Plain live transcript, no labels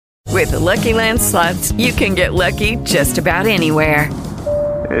With the Lucky Land Slots, you can get lucky just about anywhere.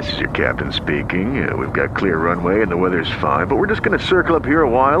 This is your captain speaking. We've got clear runway and the weather's fine, but we're just going to circle up here a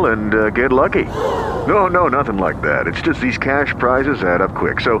while and get lucky. No, nothing like that. It's just these cash prizes add up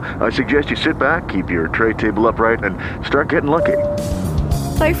quick. So I suggest you sit back, keep your tray table upright, and start getting lucky.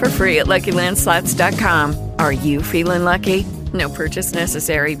 Play for free at LuckyLandSlots.com. Are you feeling lucky? No purchase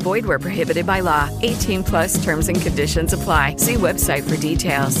necessary. Void where prohibited by law. 18 plus terms and conditions apply. See website for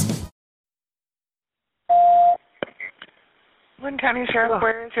details. Lynn County Sheriff,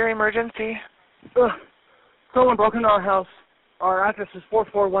 where is your emergency? Someone broke into our house. Our address is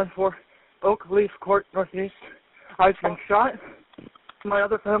 4414 Oak Leaf Court, Northeast. I've been shot. My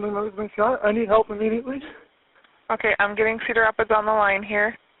other family member's been shot. I need help immediately. Okay, I'm getting Cedar Rapids on the line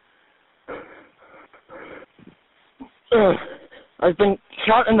here. I've been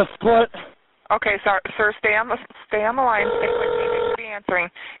shot in the foot. Okay, sir, stay on the line. Stay with me. They should be answering.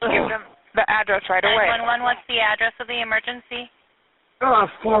 Give them the address right away. 911, what's the address of the emergency?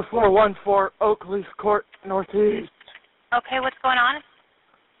 4414 Oak Leaf Court, Northeast. Okay, what's going on?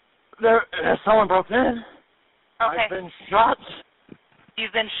 Someone broke in. Okay. I've been shot.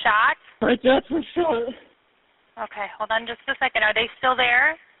 You've been shot? My dad's been shot. Okay, hold on just a second. Are they still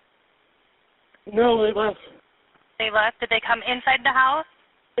there? No, they left. They left? Did they come inside the house?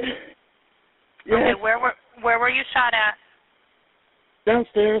 Yes. Okay, where were you shot at?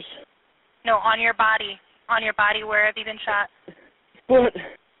 Downstairs. No, on your body. On your body, where have you been shot? Foot.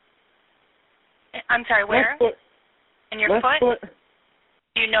 I'm sorry, where? Left foot. In your Left foot?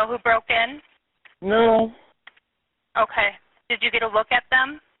 Do you know who broke in? No. Okay. Did you get a look at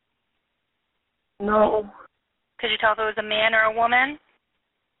them? No. Could you tell if it was a man or a woman?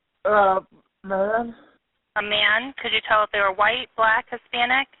 Man. A man? Could you tell if they were white, black,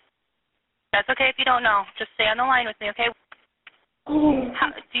 Hispanic? That's okay if you don't know. Just stay on the line with me, okay?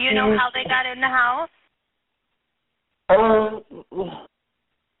 Do you know how they got in the house?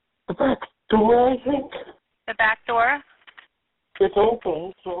 The back door, I think. The back door? It's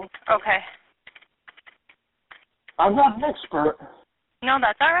open, so. Okay. I'm not an expert. No,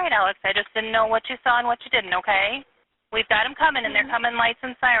 that's all right, Alex. I just didn't know what you saw and what you didn't, okay? We've got them coming, and they're coming lights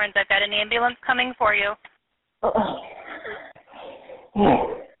and sirens. I've got an ambulance coming for you.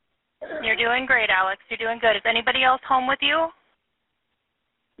 You're doing great, Alex. You're doing good. Is anybody else home with you?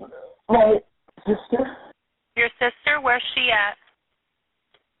 My sister. Your sister? Where's she at?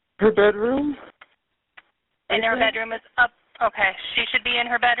 Her bedroom. And her bedroom is up. Okay. She should be in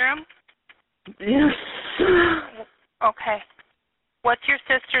her bedroom? Yes. Okay. What's your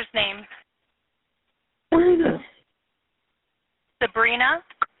sister's name? Sabrina. Sabrina?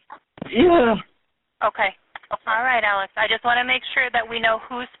 Yeah. Okay. All right, Alex. I just want to make sure that we know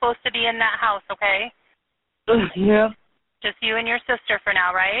who's supposed to be in that house, okay? Yeah. Just you and your sister for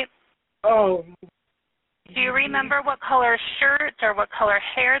now, right? Oh. Do you remember what color shirt or what color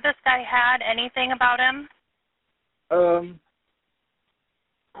hair this guy had? Anything about him?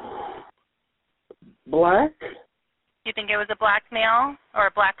 Black? You think it was a black male or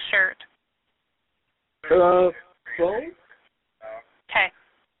a black shirt? Both? Okay.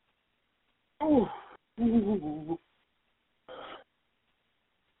 Ooh.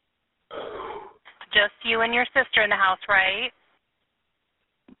 Just you and your sister in the house, right?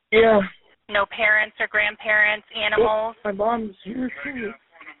 Yeah. No parents or grandparents, animals? My mom's here, too.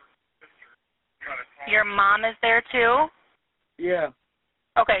 Your mom is there, too? Yeah.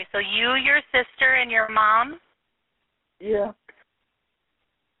 Okay, so you, your sister, and your mom? Yeah.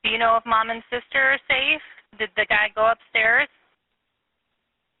 Do you know if mom and sister are safe? Did the guy go upstairs?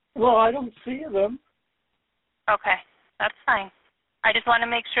 Well, I don't see them. Okay, that's fine. I just want to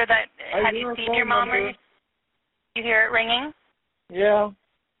make sure that, have you seen your mom? Or you hear it ringing? Yeah.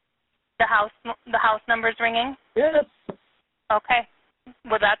 The house number's ringing? Yes. Okay.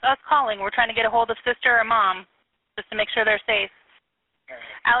 Well, that's us calling. We're trying to get a hold of sister or mom just to make sure they're safe.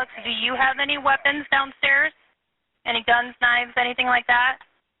 Alex, do you have any weapons downstairs? Any guns, knives, anything like that?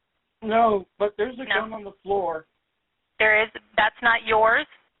 No, but there's a gun on the floor. There is? That's not yours?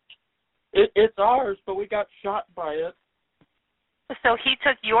 It's ours, but we got shot by it. So he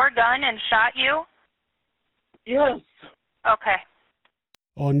took your gun and shot you? Yes. Okay.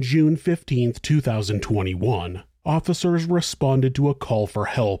 On June 15th, 2021, officers responded to a call for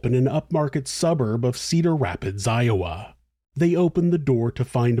help in an upmarket suburb of Cedar Rapids, Iowa. They opened the door to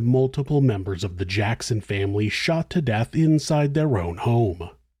find multiple members of the Jackson family shot to death inside their own home.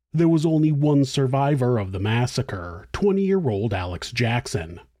 There was only one survivor of the massacre, 20-year-old Alex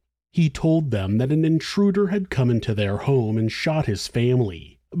Jackson. He told them that an intruder had come into their home and shot his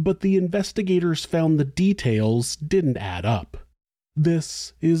family, but the investigators found the details didn't add up.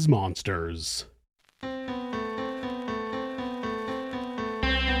 This is Monsters.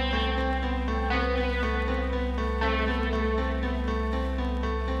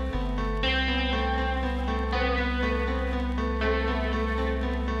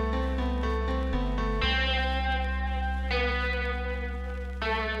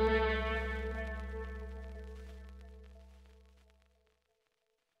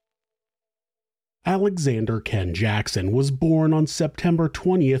 Alexander Ken Jackson was born on September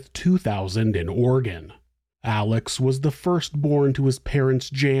 20th, 2000 in Oregon. Alex was the firstborn to his parents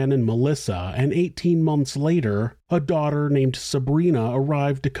Jan and Melissa, and 18 months later, a daughter named Sabrina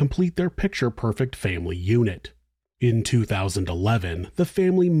arrived to complete their picture-perfect family unit. In 2011, the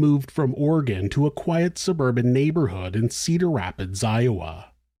family moved from Oregon to a quiet suburban neighborhood in Cedar Rapids, Iowa.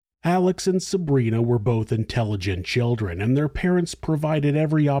 Alex and Sabrina were both intelligent children, and their parents provided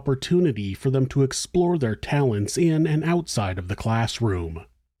every opportunity for them to explore their talents in and outside of the classroom.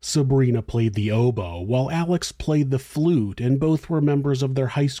 Sabrina played the oboe, while Alex played the flute, and both were members of their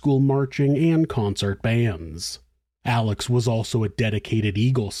high school marching and concert bands. Alex was also a dedicated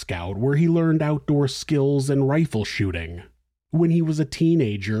Eagle Scout, where he learned outdoor skills and rifle shooting. When he was a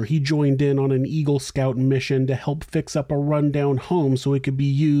teenager, he joined in on an Eagle Scout mission to help fix up a rundown home so it could be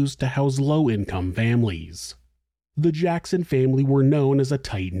used to house low-income families. The Jackson family were known as a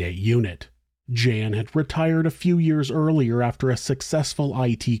tight-knit unit. Jan had retired a few years earlier after a successful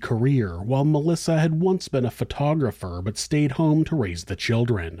IT career, while Melissa had once been a photographer but stayed home to raise the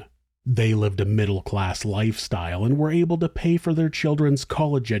children. They lived a middle-class lifestyle and were able to pay for their children's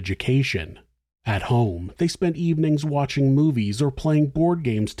college education. At home, they spent evenings watching movies or playing board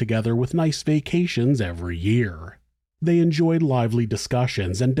games together with nice vacations every year. They enjoyed lively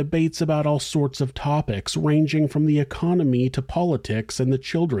discussions and debates about all sorts of topics ranging from the economy to politics and the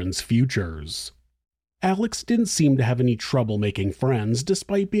children's futures. Alex didn't seem to have any trouble making friends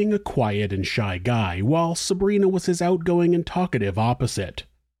despite being a quiet and shy guy, while Sabrina was his outgoing and talkative opposite.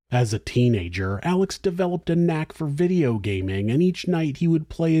 As a teenager, Alex developed a knack for video gaming, and each night he would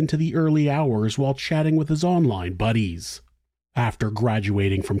play into the early hours while chatting with his online buddies. After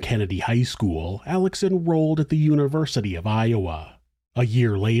graduating from Kennedy High School, Alex enrolled at the University of Iowa. A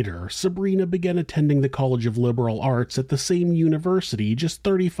year later, Sabrina began attending the College of Liberal Arts at the same university just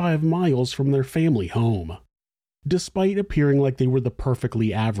 35 miles from their family home. Despite appearing like they were the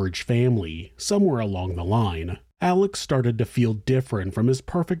perfectly average family, somewhere along the line, Alex started to feel different from his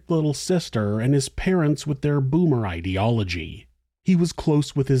perfect little sister and his parents with their boomer ideology. He was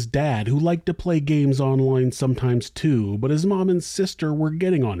close with his dad, who liked to play games online sometimes too, but his mom and sister were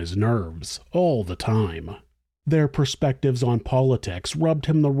getting on his nerves, all the time. Their perspectives on politics rubbed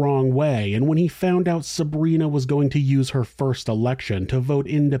him the wrong way, and when he found out Sabrina was going to use her first election to vote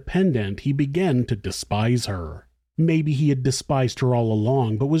independent, he began to despise her. Maybe he had despised her all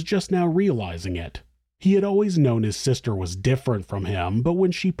along, but was just now realizing it. He had always known his sister was different from him, but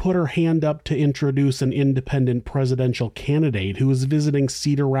when she put her hand up to introduce an independent presidential candidate who was visiting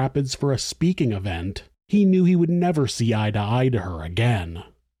Cedar Rapids for a speaking event, he knew he would never see eye to eye to her again.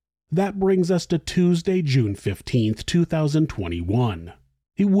 That brings us to Tuesday, June 15th, 2021.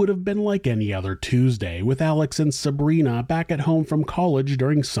 It would have been like any other Tuesday, with Alex and Sabrina back at home from college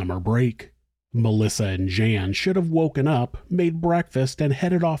during summer break. Melissa and Jan should have woken up, made breakfast, and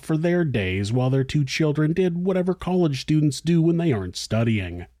headed off for their days while their two children did whatever college students do when they aren't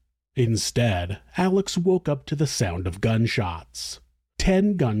studying. Instead, Alex woke up to the sound of gunshots.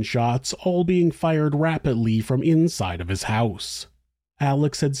 10 gunshots, all being fired rapidly from inside of his house.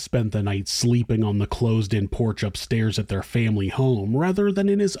 Alex had spent the night sleeping on the closed-in porch upstairs at their family home rather than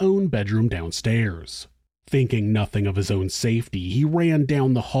in his own bedroom downstairs. Thinking nothing of his own safety, he ran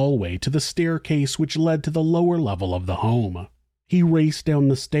down the hallway to the staircase which led to the lower level of the home. He raced down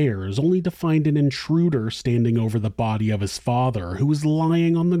the stairs only to find an intruder standing over the body of his father, who was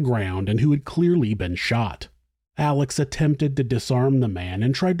lying on the ground and who had clearly been shot. Alex attempted to disarm the man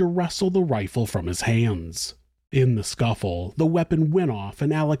and tried to wrestle the rifle from his hands. In the scuffle, the weapon went off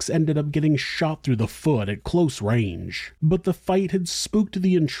and Alex ended up getting shot through the foot at close range. But the fight had spooked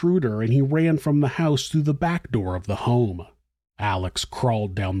the intruder and he ran from the house through the back door of the home. Alex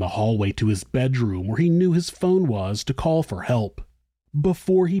crawled down the hallway to his bedroom where he knew his phone was to call for help.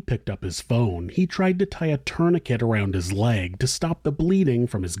 Before he picked up his phone, he tried to tie a tourniquet around his leg to stop the bleeding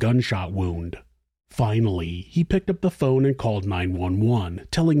from his gunshot wound. Finally, he picked up the phone and called 911,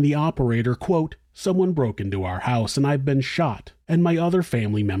 telling the operator, quote, "Someone broke into our house and I've been shot, and my other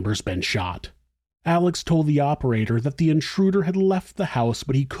family member's been shot." Alex told the operator that the intruder had left the house,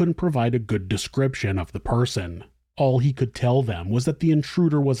 but he couldn't provide a good description of the person. All he could tell them was that the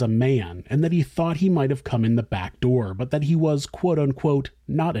intruder was a man and that he thought he might have come in the back door, but that he was, quote-unquote,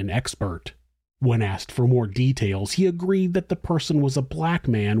 not an expert. When asked for more details, he agreed that the person was a black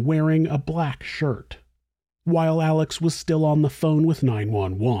man wearing a black shirt. While Alex was still on the phone with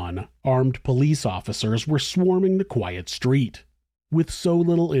 911, armed police officers were swarming the quiet street. With so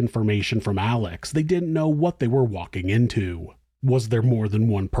little information from Alex, they didn't know what they were walking into. Was there more than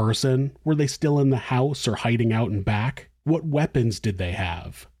one person? Were they still in the house or hiding out in back? What weapons did they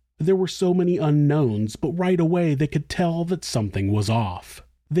have? There were so many unknowns, but right away they could tell that something was off.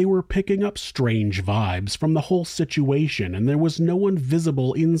 They were picking up strange vibes from the whole situation, and there was no one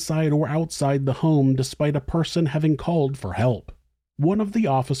visible inside or outside the home despite a person having called for help. One of the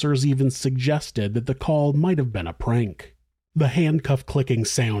officers even suggested that the call might have been a prank. The handcuff clicking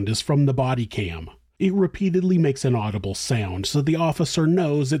sound is from the body cam. It repeatedly makes an audible sound, so the officer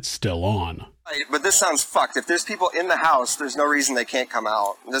knows it's still on. But this sounds fucked. If there's people in the house, there's no reason they can't come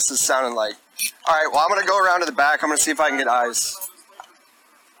out. This is sounding like... Alright, well, I'm going to go around to the back. I'm going to see if I can get eyes.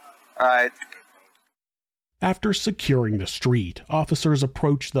 Alright. After securing the street, officers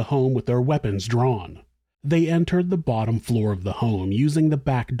approached the home with their weapons drawn. They entered the bottom floor of the home using the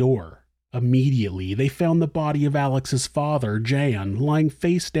back door. Immediately, they found the body of Alex's father, Jan, lying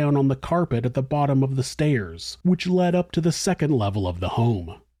face down on the carpet at the bottom of the stairs, which led up to the second level of the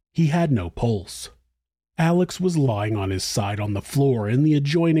home. He had no pulse. Alex was lying on his side on the floor in the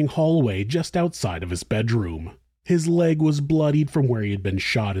adjoining hallway just outside of his bedroom. His leg was bloodied from where he had been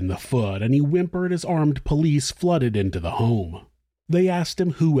shot in the foot, and he whimpered as armed police flooded into the home. They asked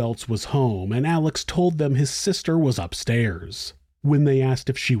him who else was home, and Alex told them his sister was upstairs. When they asked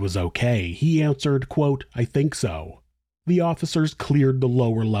if she was okay, he answered, quote, "I think so." The officers cleared the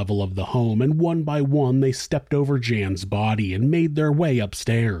lower level of the home, and one by one they stepped over Jan's body and made their way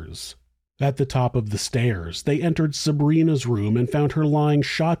upstairs. At the top of the stairs, they entered Sabrina's room and found her lying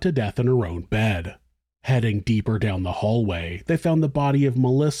shot to death in her own bed. Heading deeper down the hallway, they found the body of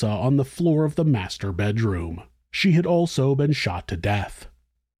Melissa on the floor of the master bedroom. She had also been shot to death.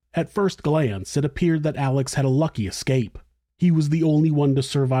 At first glance, it appeared that Alex had a lucky escape. He was the only one to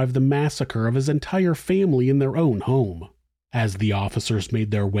survive the massacre of his entire family in their own home. As the officers made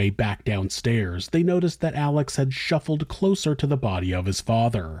their way back downstairs, they noticed that Alex had shuffled closer to the body of his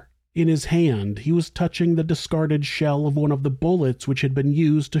father. In his hand, he was touching the discarded shell of one of the bullets which had been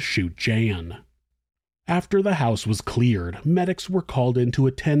used to shoot Jan. After the house was cleared, medics were called in to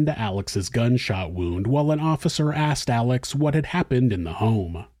attend to Alex's gunshot wound while an officer asked Alex what had happened in the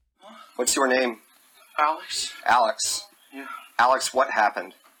home. What's your name? Alex. Alex. Yeah. Alex, what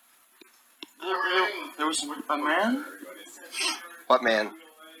happened? There was a man. What man?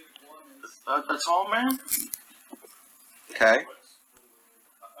 A tall man. Okay.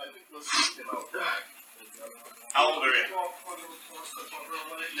 How old are you?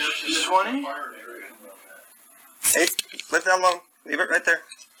 20. Hey, leave that alone. Leave it right there.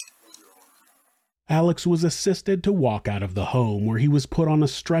 Alex was assisted to walk out of the home, where he was put on a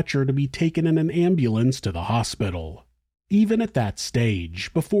stretcher to be taken in an ambulance to the hospital. Even at that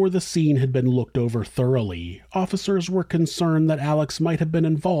stage, before the scene had been looked over thoroughly, officers were concerned that Alex might have been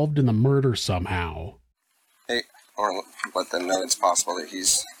involved in the murder somehow. Hey, I want to let them know it's possible that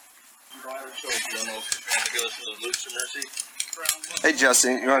he's... Hey,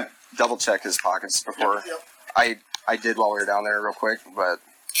 Justin, you want to double check his pockets before... Yep. I did while we were down there real quick, but...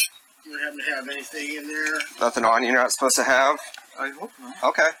 You happen to have anything in there? Nothing on you're not supposed to have? I hope not.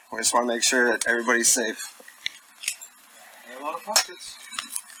 Okay, we just want to make sure that everybody's safe. A lot of pockets.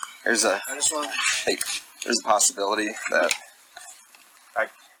 There's a... I just want... Hey, there's a possibility that...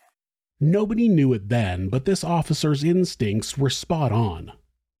 Nobody knew it then, but this officer's instincts were spot on.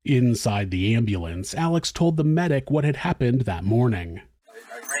 Inside the ambulance, Alex told the medic what had happened that morning.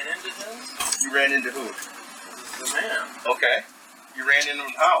 I ran into him. You ran into who? The man. Okay. You ran into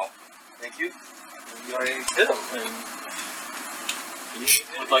him how? Thank you. I hit him and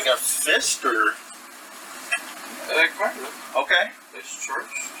with like a fist or... kind of. Okay. It's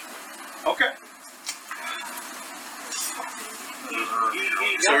church. Okay.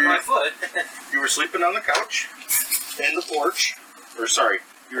 He got my foot. You were sleeping on the couch in the porch. Or sorry,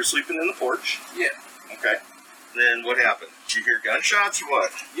 you were sleeping in the porch. Yeah. Okay. Then what happened? Did you hear gunshots or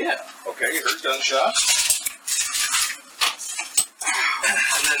what? Yeah. Okay, you heard gunshots. And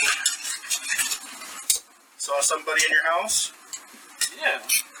then saw somebody in your house? Yeah.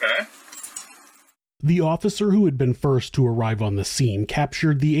 Okay. The officer who had been first to arrive on the scene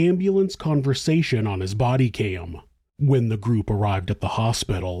captured the ambulance conversation on his body cam. When the group arrived at the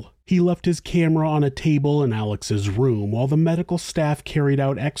hospital, he left his camera on a table in Alex's room while the medical staff carried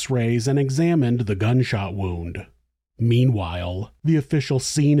out x-rays and examined the gunshot wound. Meanwhile, the official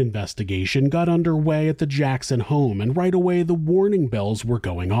scene investigation got underway at the Jackson home, and right away the warning bells were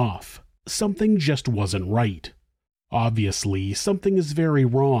going off. Something just wasn't right. Obviously, something is very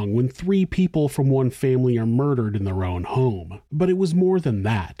wrong when 3 people from one family are murdered in their own home, but it was more than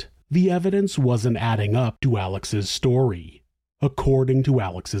that. The evidence wasn't adding up to Alex's story. According to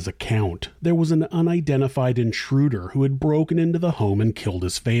Alex's account, there was an unidentified intruder who had broken into the home and killed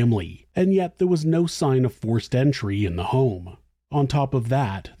his family, and yet there was no sign of forced entry in the home. On top of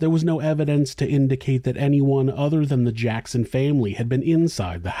that, there was no evidence to indicate that anyone other than the Jackson family had been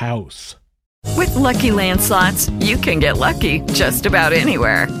inside the house. With Lucky Land Slots, you can get lucky just about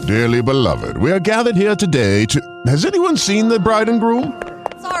anywhere. Dearly beloved, we are gathered here today to... Has anyone seen the bride and groom?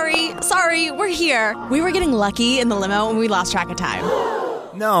 Sorry, we're here. We were getting lucky in the limo and we lost track of time.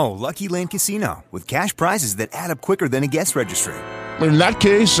 No, Lucky Land Casino, with cash prizes that add up quicker than a guest registry. In that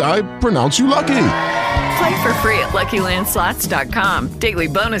case, I pronounce you lucky. Play for free at LuckyLandSlots.com. Daily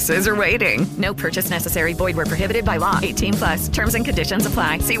bonuses are waiting. No purchase necessary. Void where prohibited by law. 18+. Terms and conditions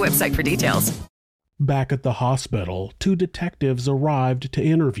apply. See website for details. Back at the hospital, 2 detectives arrived to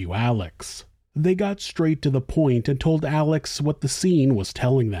interview Alex. They got straight to the point and told Alex what the scene was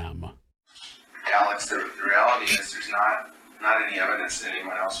telling them. Alex, the reality is there's not any evidence that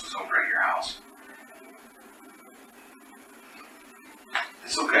anyone else was over at your house.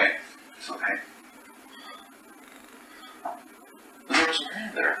 It's okay. It's okay. There was a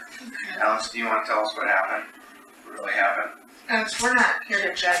man there. Alex, do you want to tell us what happened? What really happened? Alex, we're not here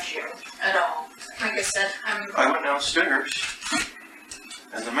to judge you at all. Like I said, I went downstairs,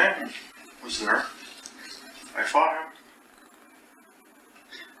 and the man was there. I fought him.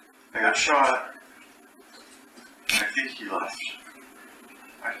 I got shot. And I think he left.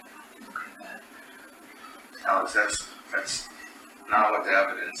 Alex, that's not what the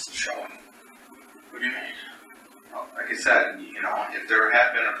evidence is showing. What do you mean? Well, like I said, if there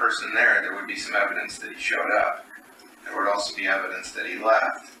had been a person there would be some evidence that he showed up. There would also be evidence that he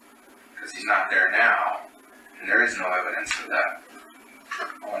left, because he's not there now, and there is no evidence of that.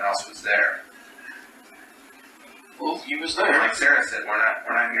 No one else was there. Well, he was there. Like Sarah said, we're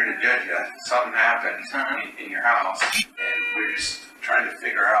not here to judge you. Something happened in your house, and we're just trying to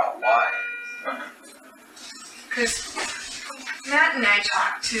figure out why. Because Matt and I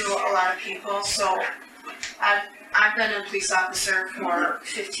talk to a lot of people, so I've been a police officer for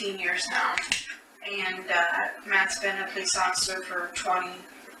 15 years now, and Matt's been a police officer for 20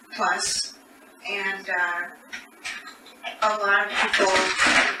 plus, and a lot of people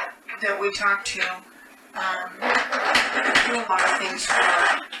that we talk to do a lot of things for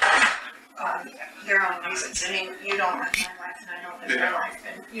their own reasons. I mean, you don't live my life and I don't live your life,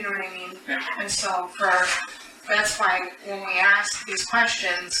 and you know what I mean? Yeah. And so that's why when we ask these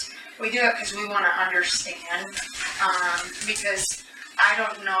questions, we do it because we want to understand, because I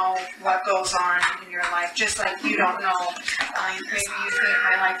don't know what goes on in your life, just like you don't know. Maybe you think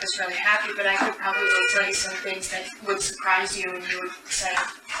my life is really happy, but I could probably tell you some things that would surprise you, and you would say,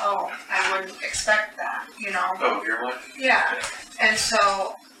 oh, I wouldn't expect that, Oh, your life? Yeah. And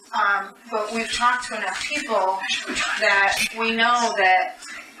so, but we've talked to enough people that we know that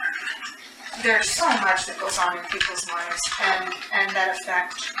there's so much that goes on in people's lives, and that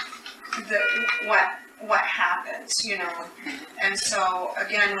affect what happens, And so,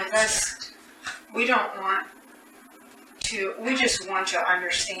 again, with us, we just want to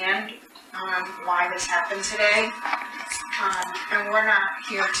understand why this happened today. And we're not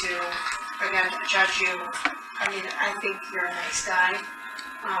here to, again, judge you. I mean, I think you're a nice guy.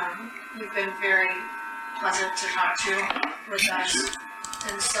 You've been very pleasant to talk to with us.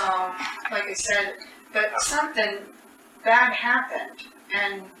 And so, like I said, but something bad happened,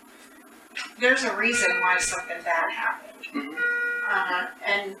 and there's a reason why something bad happened.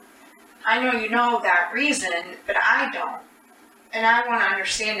 And I know you know that reason, but I don't. And I want to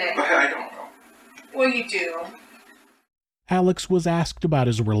understand it. But I don't know. Well, you do. Alex was asked about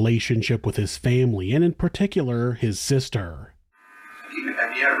his relationship with his family, and in particular, his sister.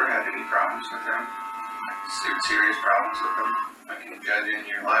 Have you ever had any problems with them? Like serious problems with them? Like in judging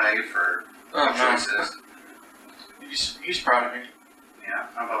your life or choices? He's proud of me. Yeah.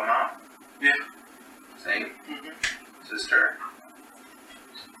 How about mom? Yeah. Same? Sister?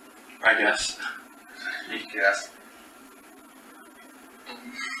 I guess. You guess.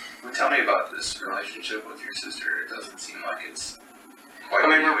 Well, tell me about this relationship with your sister. It doesn't seem like it's quite we're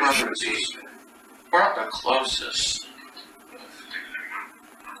what it would brothers. be. We're not the closest.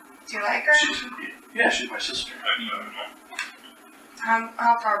 Do you like her? She's my sister.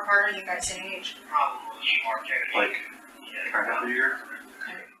 How far apart are you guys in age? Like, half a year.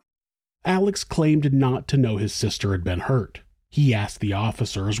 Alex claimed not to know his sister had been hurt. He asked the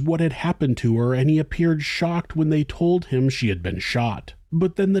officers what had happened to her, and he appeared shocked when they told him she had been shot.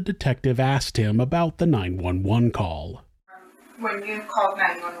 But then the detective asked him about the 911 call. When you called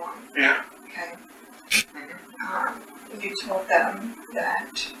 911, Yeah. okay, you told them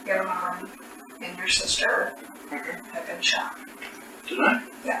that your mom and your sister had been shot. Did I?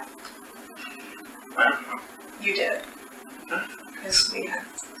 Yeah. I don't know. You did. Because we have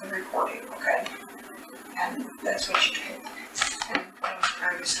the recording, okay? And that's what you did. And when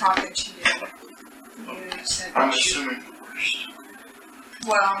I was talking to you, you said I'm that you... assuming the worst.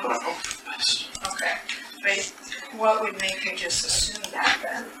 Well... But I hope the best. Okay. But what would make you just assume that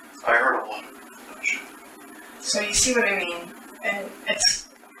then? I heard a lot of it. So you see what I mean? And it's...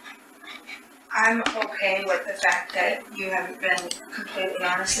 I'm okay with the fact that you haven't been completely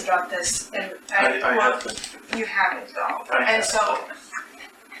honest about this, and I haven't. You haven't though, I and so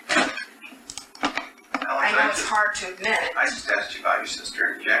I know I it's just- hard to admit. I just asked you about your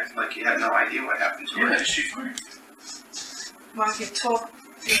sister, and you acted like you had no idea what happened to her. Yeah, is she fine? Well, you told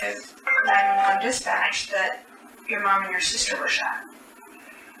the 911 dispatch that your mom and your sister were shot.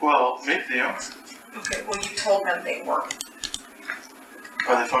 Well, maybe they are. Okay, well you told them they were.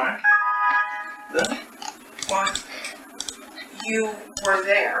 Are they fine? Then? Well, you were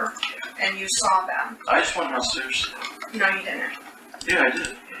there and you saw them. I just went downstairs. No, you didn't. Yeah, I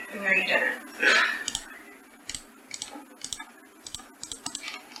did. No, you didn't. Yeah.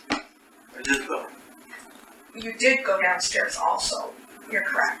 I did though. You did go downstairs also. You're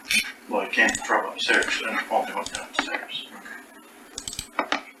correct. Well, I came from upstairs and only went downstairs.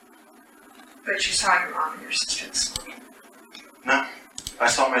 But you saw your mom and your sister this morning. No. I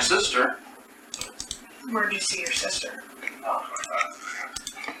saw my sister. Where did you see your sister?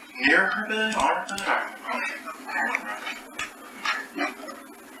 Near her bed, on her bed,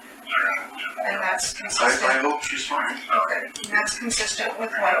 And that's consistent. I hope she's fine. Okay, and that's consistent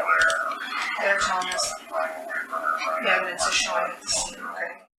with what they're telling us. The evidence is showing at the scene,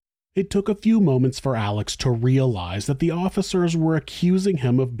 okay? It took a few moments for Alex to realize that the officers were accusing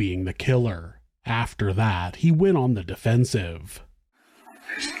him of being the killer. After that, he went on the defensive.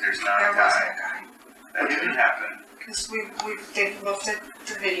 There's not a guy. That didn't happen. Because they've looked at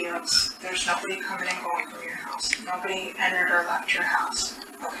the videos. There's nobody coming and going from your house. Nobody entered or left your house,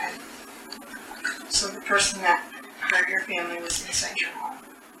 okay? So the person that hurt your family was inside your home.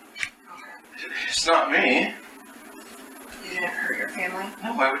 Okay. It's not me. You didn't hurt your family?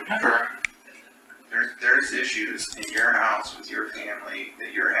 No, I would never. There's issues in your house with your family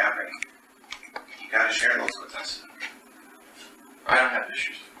that you're having. You gotta share those with us. I don't have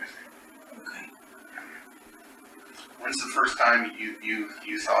issues with my family. Okay. When's the first time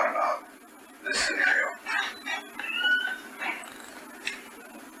you thought about this scenario?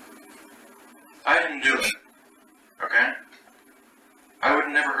 I didn't do it. Okay? I would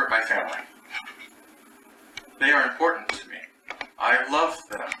never hurt my family. They are important to me. I love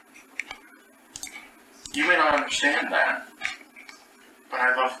them. You may not understand that, but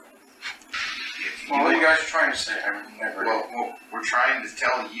I love them. Well, what are you guys trying to say? I would never. Well, what we're trying to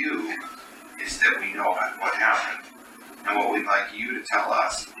tell you is that we know what happened. And what we'd like you to tell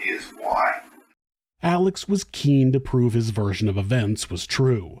us is why. Alex was keen to prove his version of events was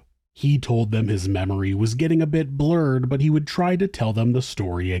true. He told them his memory was getting a bit blurred, but he would try to tell them the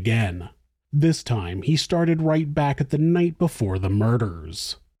story again. This time, he started right back at the night before the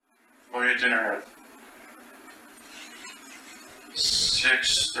murders. We had dinner at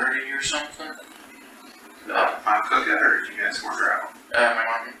 6:30 or something. Mom cooked it, or did you guys order out? My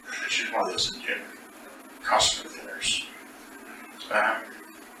mom, she's one of those customer dinners. I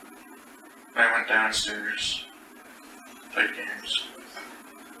went downstairs, played games.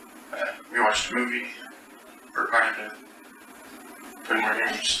 We watched a movie, or part of it. Played more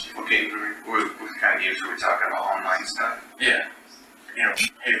games. What kind of games are we talking about? Online stuff? Yeah. You know,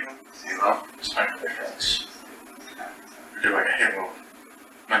 Halo. Halo? It's my favorite friends. We do like a Halo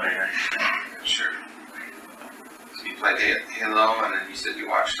Monday night. Sure. So you played Halo, and then you said you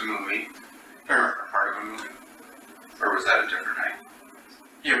watched a movie? Or part of a movie? Or was that a different night?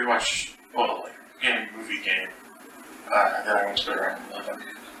 Yeah, we watched, like, movie game. Then I went to bed around 11.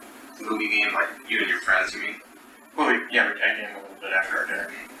 Movie game, like you and your friends, you mean? Well, I came a little bit after our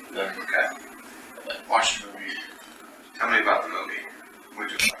dinner. Then, watched the movie. Tell me about the movie. What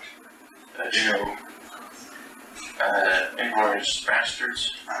did you watch? Inglourious Bastards.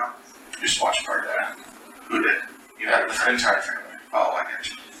 Just watched part of that. Who did? The entire family. Oh, I got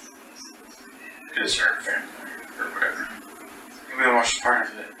you. Because her family, or whatever. We watched part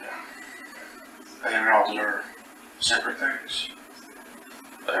of it, and then we all did our separate things.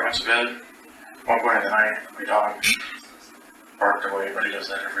 I went to bed. At one point in the night, my dog barked away, but he does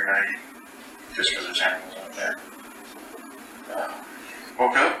that every night, just because there's animals out there.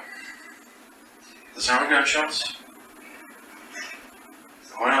 Woke up, the sound of gunshots.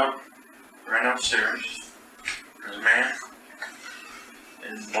 I went up, ran upstairs. There was a man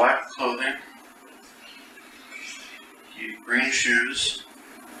in black clothing. He had green shoes.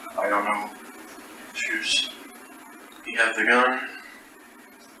 I don't know shoes. He had the gun.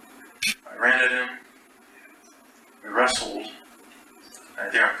 I ran at him. We wrestled. I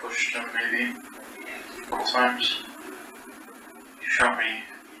think I pushed him maybe a couple times. He shot me.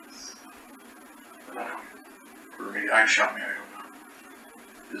 Or maybe I shot me, I don't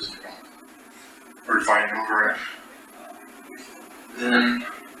know. Is we're fighting over it. Then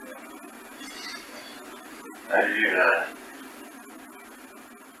I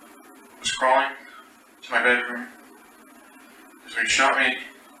was crawling to my bedroom. Because when he shot me,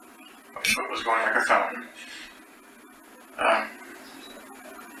 my foot was going like a fountain.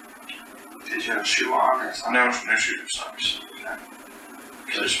 Did you have a shoe on or something? No shoes or socks.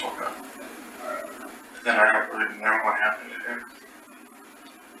 Because I just woke up. Then I don't really know what happened to him.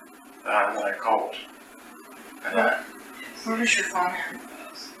 Then I called. And where was your phone at?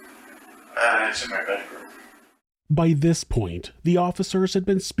 It's in my bedroom. By this point, the officers had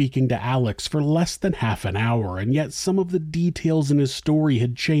been speaking to Alex for less than half an hour, and yet some of the details in his story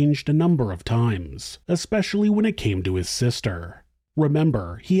had changed a number of times, especially when it came to his sister.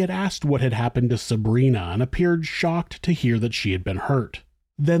 Remember, he had asked what had happened to Sabrina and appeared shocked to hear that she had been hurt.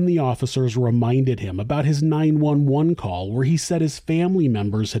 Then the officers reminded him about his 911 call where he said his family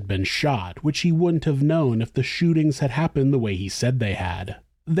members had been shot, which he wouldn't have known if the shootings had happened the way he said they had.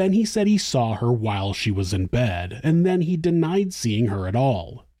 Then he said he saw her while she was in bed, and then he denied seeing her at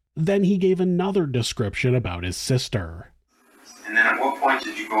all. Then he gave another description about his sister. And then at what point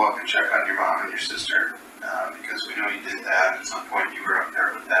did you go up and check on your mom and your sister? Because we know you did that. At some point you were up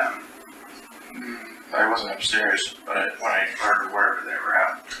there with them. I wasn't upstairs, but when I heard wherever they were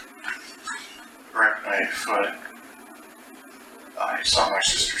at, wrapped my foot, I saw my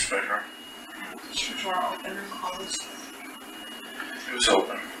sister's bedroom. Was your door open or closed? It was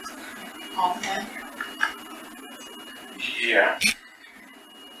open. All the time? Yeah.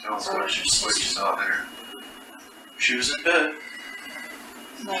 Tell us what you saw there. She was in bed.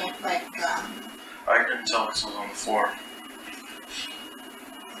 I couldn't tell because I was on the floor.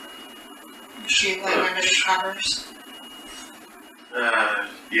 Was she laying under the covers?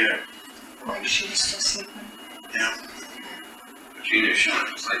 Yeah. Like she was still sleeping? Yeah. But you knew she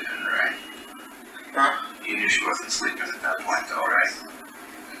wasn't sleeping, right? Huh? You knew she wasn't sleeping at that point, though, right?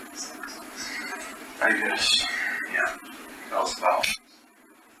 I guess. Yeah. Tell us about.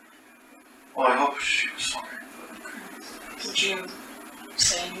 Well, I hope she was fine. Did you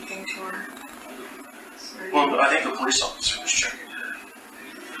say anything to her? Well, I think the police officer was checking her.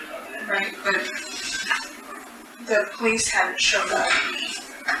 Right, but the police haven't showed up.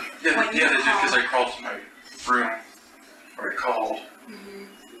 Yeah, they did because I crawled to my room where I called. Mm-hmm.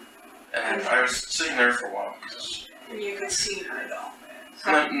 And I was sitting there for a while because you could see her though.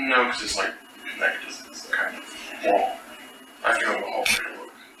 No, because it's like connected, kind of wall. I have to go to the hallway to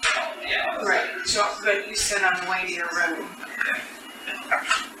look. Right. So, but you said on the way to your room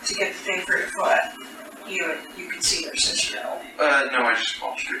to get the thing for your foot, you could see your sister. No, I just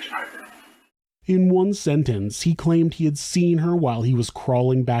walked straight to my room. In one sentence, he claimed he had seen her while he was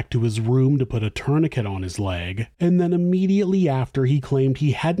crawling back to his room to put a tourniquet on his leg, and then immediately after he claimed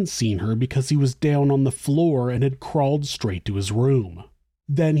he hadn't seen her because he was down on the floor and had crawled straight to his room.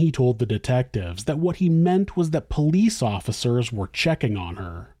 Then he told the detectives that what he meant was that police officers were checking on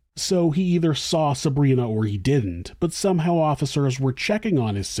her. So he either saw Sabrina or he didn't, but somehow officers were checking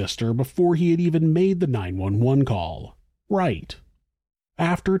on his sister before he had even made the 911 call. Right.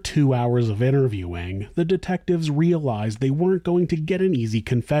 After 2 hours of interviewing, the detectives realized they weren't going to get an easy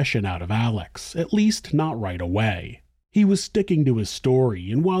confession out of Alex, at least not right away. He was sticking to his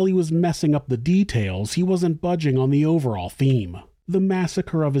story, and while he was messing up the details, he wasn't budging on the overall theme. The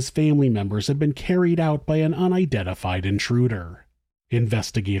massacre of his family members had been carried out by an unidentified intruder.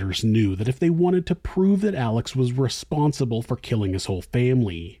 Investigators knew that if they wanted to prove that Alex was responsible for killing his whole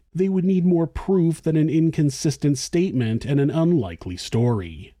family, they would need more proof than an inconsistent statement and an unlikely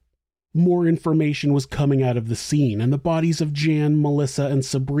story. More information was coming out of the scene, and the bodies of Jan, Melissa, and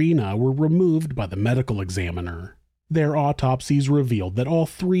Sabrina were removed by the medical examiner. Their autopsies revealed that all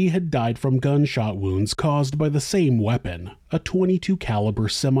three had died from gunshot wounds caused by the same weapon, a .22 caliber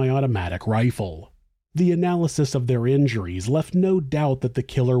semi-automatic rifle. The analysis of their injuries left no doubt that the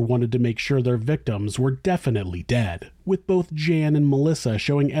killer wanted to make sure their victims were definitely dead, with both Jan and Melissa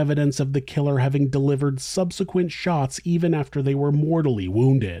showing evidence of the killer having delivered subsequent shots even after they were mortally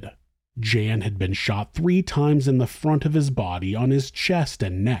wounded. Jan had been shot 3 times in the front of his body on his chest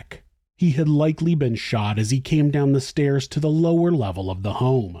and neck. He had likely been shot as he came down the stairs to the lower level of the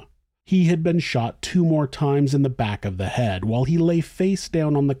home. He had been shot 2 more times in the back of the head while he lay face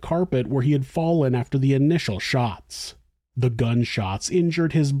down on the carpet where he had fallen after the initial shots. The gunshots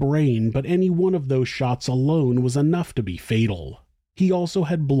injured his brain, but any one of those shots alone was enough to be fatal. He also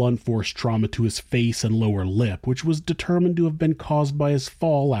had blunt force trauma to his face and lower lip, which was determined to have been caused by his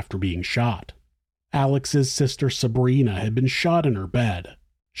fall after being shot. Alex's sister Sabrina had been shot in her bed.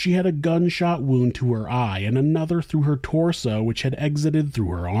 She had a gunshot wound to her eye and another through her torso, which had exited through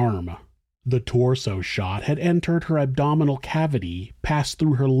her arm. The torso shot had entered her abdominal cavity, passed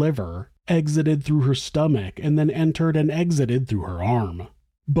through her liver, exited through her stomach, and then entered and exited through her arm.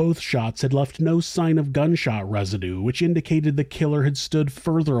 Both shots had left no sign of gunshot residue, which indicated the killer had stood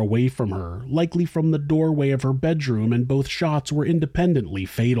further away from her, likely from the doorway of her bedroom, and both shots were independently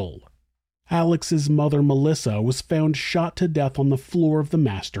fatal. Alex's mother, Melissa, was found shot to death on the floor of the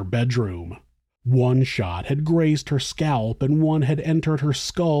master bedroom. 1 shot had grazed her scalp and 1 had entered her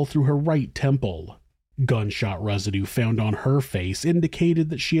skull through her right temple. Gunshot residue found on her face indicated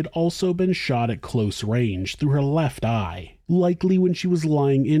that she had also been shot at close range through her left eye, likely when she was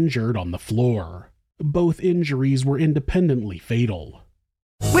lying injured on the floor. Both injuries were independently fatal.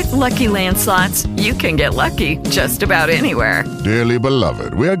 With Lucky Land Slots, you can get lucky just about anywhere. Dearly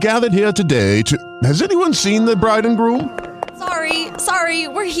beloved, we are gathered here today to... Has anyone seen the bride and groom? Sorry,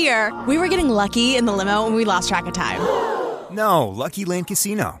 we're here. We were getting lucky in the limo and we lost track of time. No, Lucky Land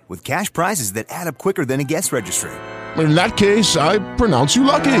Casino, with cash prizes that add up quicker than a guest registry. In that case, I pronounce you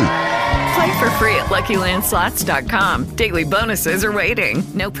lucky. Play for free at LuckyLandSlots.com. Daily bonuses are waiting.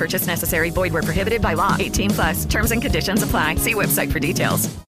 No purchase necessary. Void where prohibited by law. 18+. Terms and conditions apply. See website for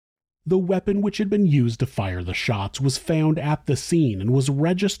details. The weapon which had been used to fire the shots was found at the scene and was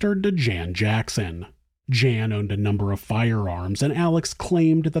registered to Jan Jackson. Jan owned a number of firearms, and Alex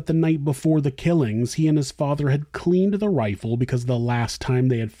claimed that the night before the killings, he and his father had cleaned the rifle because the last time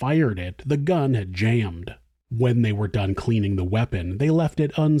they had fired it, the gun had jammed. When they were done cleaning the weapon, they left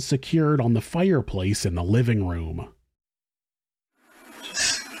it unsecured on the fireplace in the living room.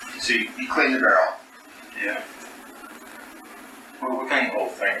 So you cleaned the barrel? Yeah. Well, we cleaned the whole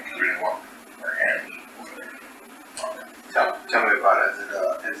thing because we didn't want our hand over there. Tell me about it.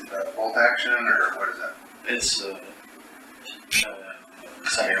 Is it a bolt action or what is that? It's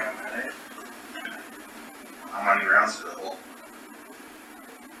semi-automatic. How many rounds does it hold?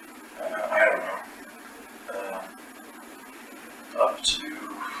 I don't know. Up to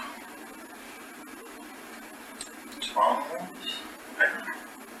 12.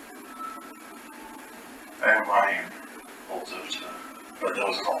 I have mine holds up to, but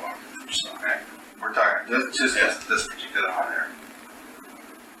those are all so. Okay. We're talking just this particular one there.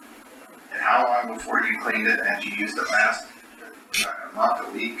 And how long before you cleaned it and you used it last? A month,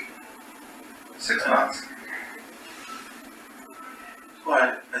 a week? 6 months? Well,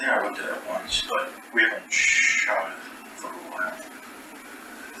 I think I looked at it once, but we haven't shot it for a while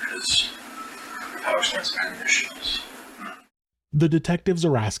because of how expensive ammunition is. The detectives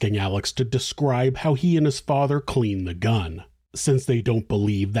are asking Alex to describe how he and his father cleaned the gun. Since they don't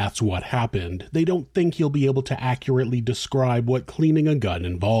believe that's what happened, they don't think he'll be able to accurately describe what cleaning a gun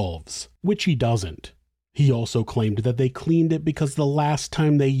involves, which he doesn't. He also claimed that they cleaned it because the last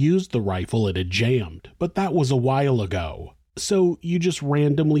time they used the rifle it had jammed, but that was a while ago. So you just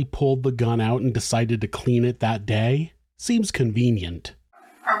randomly pulled the gun out and decided to clean it that day? Seems convenient.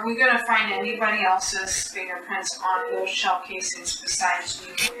 Are we going to find anybody else's fingerprints on those shell casings besides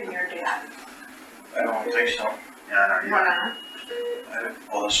you and your dad? I don't think so. Yeah, no, Why not?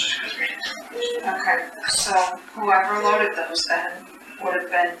 Well, it's just because we... Okay, so whoever loaded those then would have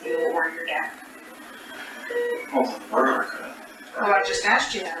been you or your dad. Well, the murderer could have. Well, I just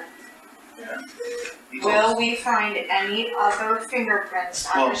asked you that. Yeah. Will we find any other fingerprints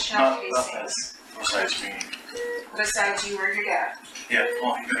on the shell casings Besides me. besides you or your dad? Yeah,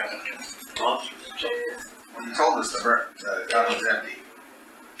 well, you could have gloves or something. When you told us the gun was empty.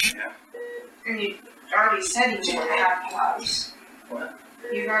 Yeah. And you already said he didn't have gloves. What?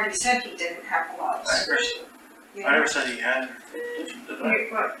 You've already said he didn't have gloves. I never said he had. Did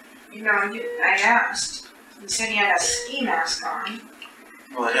I? I asked. You said he had a ski mask on.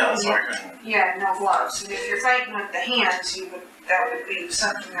 Well, yeah, that's why I couldn't. Yeah, no gloves. And if you're fighting with the hands, that would be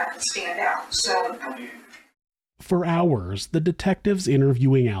something that would stand out. So. For hours, the detectives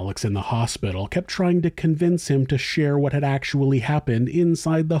interviewing Alex in the hospital kept trying to convince him to share what had actually happened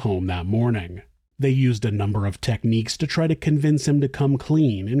inside the home that morning. They used a number of techniques to try to convince him to come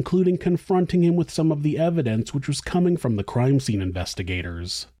clean, including confronting him with some of the evidence which was coming from the crime scene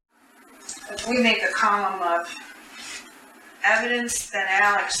investigators. We make a column of evidence that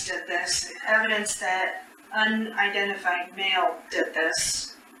Alex did this, evidence that unidentified male did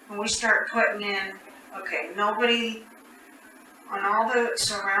this, and we start putting in, okay, nobody on all the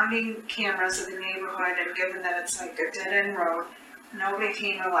surrounding cameras of the neighborhood, and given that it's like a dead-end road, nobody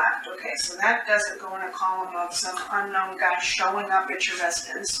came or left. Okay, so that doesn't go in a column of some unknown guy showing up at your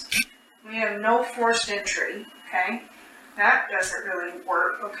residence. We have no forced entry, okay? That doesn't really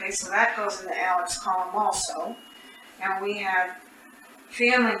work. Okay, so that goes in the Alex column also. And we have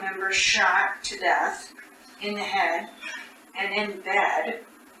family members shot to death in the head and in bed.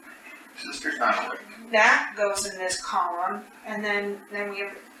 Sister's not awake. That goes in this column. And then we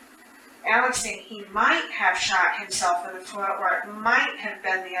have Alex saying he might have shot himself in the foot, or it might have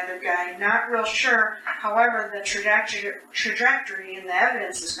been the other guy. Not real sure. However, the trajectory and the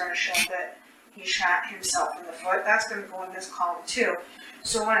evidence is going to show that he shot himself in the foot. That's going to go in this column too.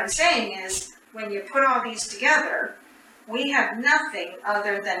 So what I'm saying is, when you put all these together, we have nothing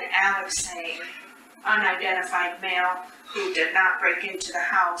other than Alex saying unidentified male who did not break into the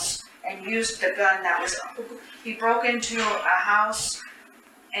house and used the gun that was, he broke into a house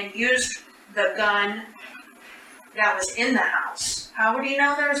and used the gun that was in the house. How would he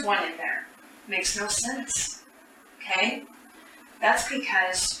know there was one in there? Makes no sense. Okay? That's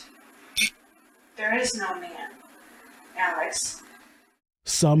because there is no man, Alex.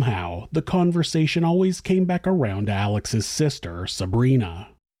 Somehow, the conversation always came back around to Alex's sister, Sabrina.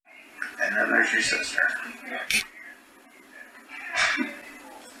 And then there's your sister.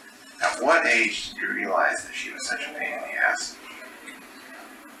 At what age did you realize that she was such a pain in the ass?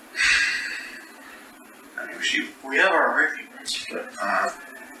 I mean, we have our arguments, but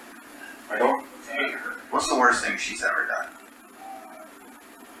I don't hate her. What's the worst thing she's ever done?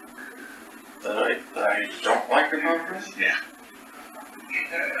 That I don't like about her? Yeah.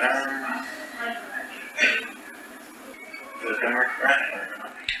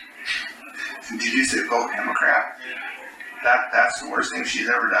 Did you say vote Democrat? That's the worst thing she's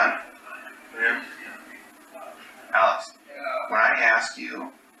ever done? Yeah. Alex, when I ask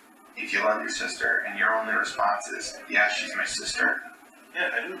you if you love your sister and your only response is, yeah, she's my sister. Yeah,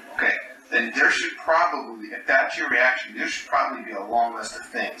 I do. Okay, then there should probably, if that's your reaction, there should probably be a long list of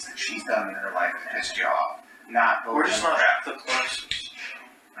things that she's done in her life that pissed you off. Not vote We're just not Democrat. the closest.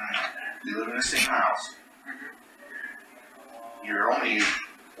 You live in the same house. You're only,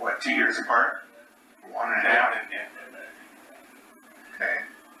 2 years apart? 1.5? Okay.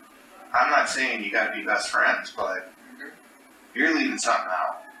 I'm not saying you gotta be best friends, but you're leaving something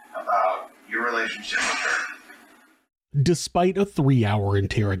out about your relationship with her. Despite a 3-hour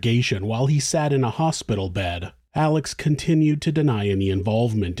interrogation while he sat in a hospital bed, Alex continued to deny any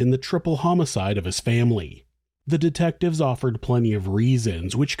involvement in the triple homicide of his family. The detectives offered plenty of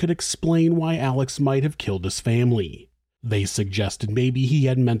reasons which could explain why Alex might have killed his family. They suggested maybe he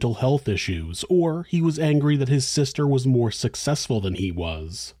had mental health issues, or he was angry that his sister was more successful than he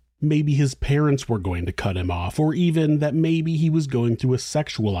was. Maybe his parents were going to cut him off, or even that maybe he was going through a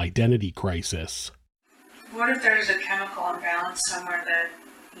sexual identity crisis. What if there's a chemical imbalance somewhere that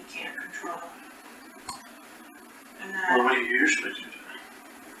he can't control? And then, What do you usually do?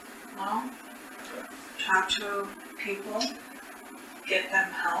 well, talk to people, get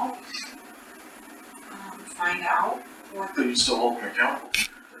them help, find out what. But you still hold them accountable.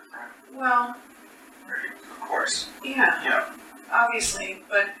 Well, Of course. yeah, Yeah. obviously,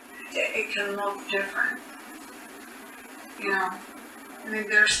 but it can look different. You know, I mean,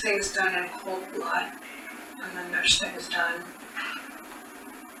 there's things done in cold blood, and then there's things done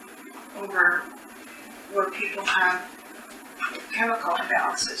over where people have chemical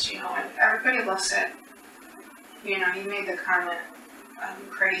imbalances, you know, and everybody looks at, you know, you made the comment, I'm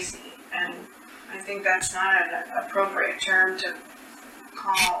crazy, and I think that's not an appropriate term to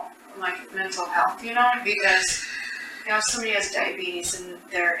call, like, mental health, you know, because, you know, if somebody has diabetes and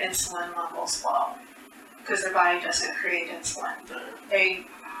their insulin level's low, because their body doesn't create insulin, they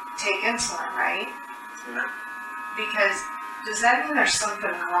take insulin, right? Yeah. Because does that mean there's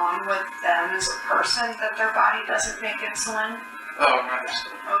something wrong with them as a person that their body doesn't make insulin? Oh, not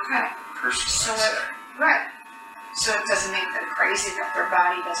necessarily. Okay. Person. Right. So it doesn't make them crazy that their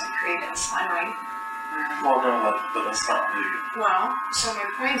body doesn't create insulin, right? Well, no, but that's not legal. Well, so my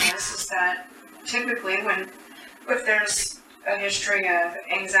point is that typically if there's a history of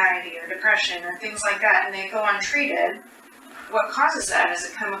anxiety or depression or things like that, and they go untreated, what causes that is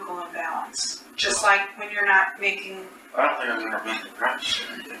a chemical imbalance. Just like when you're not making... I don't think I've ever been depressed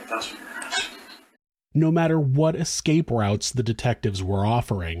or anything, if that's what you're asking. No matter what escape routes the detectives were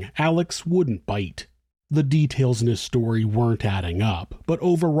offering, Alex wouldn't bite. The details in his story weren't adding up, but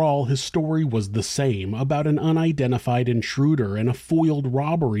overall his story was the same about an unidentified intruder and a foiled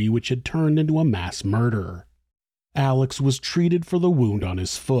robbery which had turned into a mass murder. Alex was treated for the wound on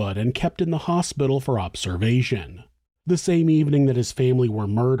his foot and kept in the hospital for observation. The same evening that his family were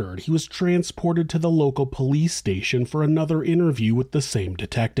murdered, he was transported to the local police station for another interview with the same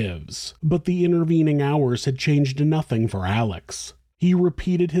detectives. But the intervening hours had changed nothing for Alex. He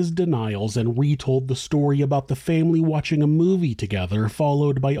repeated his denials and retold the story about the family watching a movie together,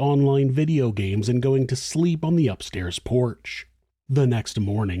 followed by online video games and going to sleep on the upstairs porch. The next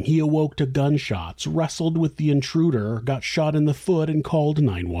morning, he awoke to gunshots, wrestled with the intruder, got shot in the foot, and called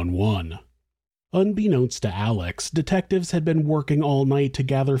 911. Unbeknownst to Alex, detectives had been working all night to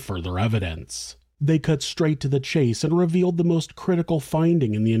gather further evidence. They cut straight to the chase and revealed the most critical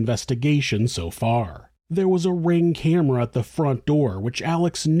finding in the investigation so far. There was a Ring camera at the front door which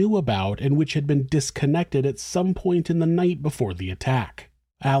Alex knew about and which had been disconnected at some point in the night before the attack.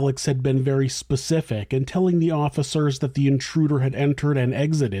 Alex had been very specific in telling the officers that the intruder had entered and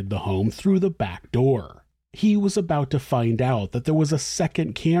exited the home through the back door. He was about to find out that there was a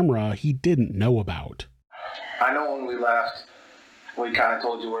second camera he didn't know about. I know when we left, we kind of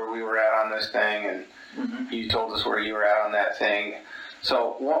told you where we were at on this thing, and you told us where you were at on that thing.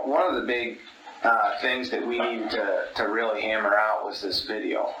 So one of the big things that we needed to really hammer out was this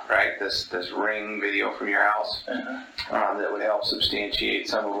video, right? This Ring video from your house that would help substantiate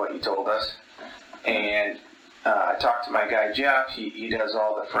some of what you told us. And I talked to my guy Jeff. He does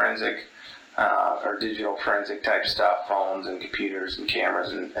all the forensic or digital forensic type stuff, phones and computers and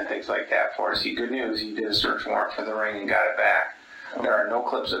cameras and things like that for us. Good news, he did a search warrant for the Ring and got it back. There are no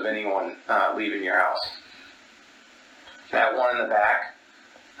clips of anyone leaving your house. That one in the back,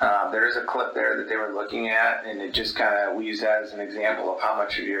 there is a clip there that they were looking at, and it just kind of, we use that as an example of how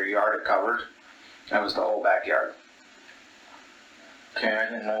much of your yard it covered. That was the whole backyard. Okay, I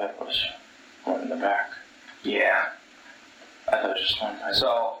didn't know that was one in the back. Yeah. I thought it was just one.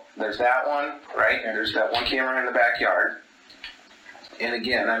 So there's that one, right? And there's that one camera in the backyard. And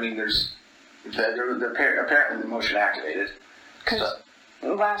again, I mean, they're apparently motion activated. Because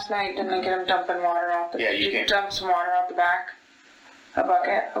last night, didn't they get him dumping water out the... Yeah, you can dump some water out the back? A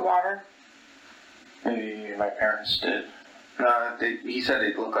bucket of water? Maybe my parents did. No, he said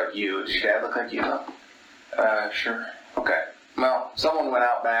they'd look like you. Does your dad look like you, though? Sure. Okay. Well, someone went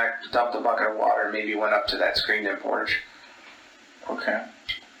out back, dumped a bucket of water, maybe went up to that screened-in porch. Okay.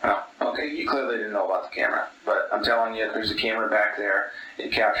 Oh, okay. You clearly didn't know about the camera, but I'm telling you, there's a camera back there.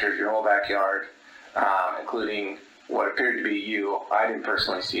 It captures your whole backyard, including what appeared to be you. I didn't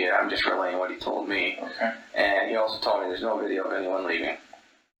personally see it. I'm just relaying what he told me. Okay. And he also told me there's no video of anyone leaving.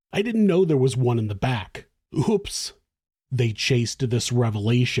 I didn't know there was one in the back. Oops. They chased this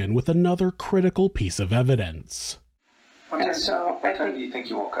revelation with another critical piece of evidence. What time do you think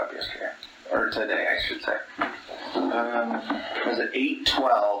you woke up yesterday? Or today, I should say. Was it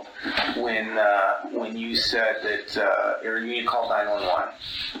 8:12 when you said that, or you called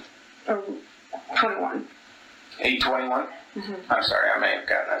 911? 21. 8:21? I'm sorry, I may have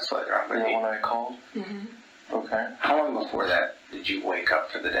gotten that slightly wrong. But the one I called? Okay. How long before that did you wake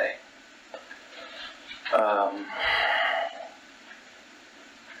up for the day?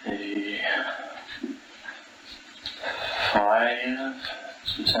 Maybe 5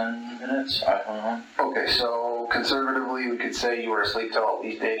 to 10 minutes, I don't know. Okay, so conservatively we could say you were asleep till at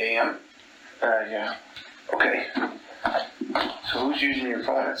least 8 a.m.? Yeah. Okay. So who's using your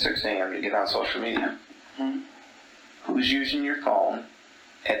phone at 6 a.m. to get on social media? Who's using your phone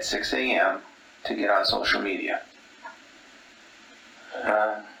at 6 a.m. to get on social media?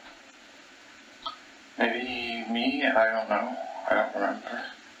 Maybe me? I don't know. I don't remember.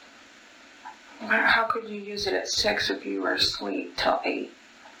 How could you use it at 6 if you were asleep till 8?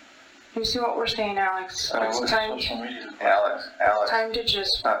 You see what we're saying, Alex? It's time. Alex. Time to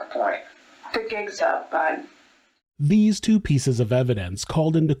just. Not the point. The gig's up, bud. These two pieces of evidence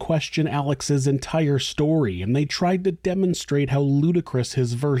called into question Alex's entire story, and they tried to demonstrate how ludicrous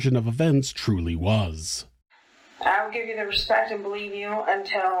his version of events truly was. I'll give you the respect and believe you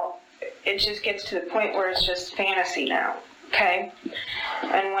until it just gets to the point where it's just fantasy now, okay?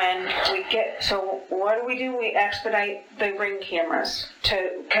 And when we get, so what do? We expedite the Ring cameras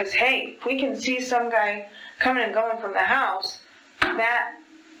because hey, if we can see some guy coming and going from the house, that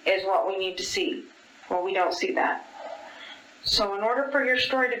is what we need to see. Well, we don't see that. So in order for your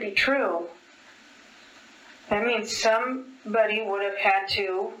story to be true, that means somebody would have had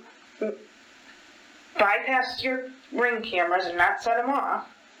to bypass your Ring cameras and not set them off.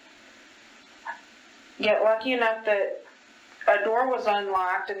 Get lucky enough that a door was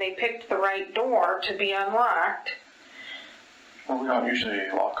unlocked and they picked the right door to be unlocked. Well, we don't usually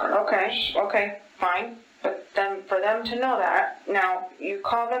lock our doors. Okay, fine. But then for them to know that, now you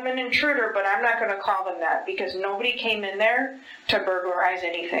call them an intruder, but I'm not going to call them that because nobody came in there to burglarize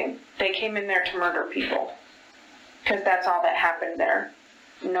anything. They came in there to murder people because that's all that happened there.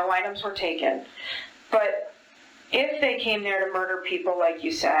 No items were taken. But if they came there to murder people, like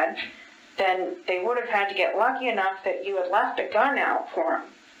you said, then they would have had to get lucky enough that you had left a gun out for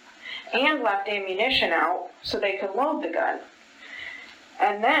them and left ammunition out so they could load the gun.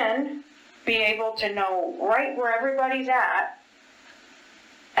 And then be able to know right where everybody's at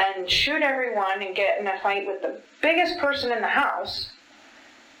and shoot everyone and get in a fight with the biggest person in the house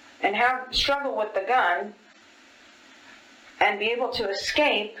and struggle with the gun and be able to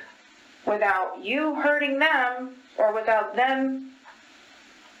escape without you hurting them or without them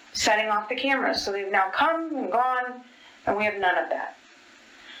setting off the cameras. So they've now come and gone, and we have none of that.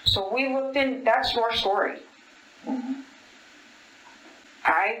 So we looked in, that's your story. Mm-hmm.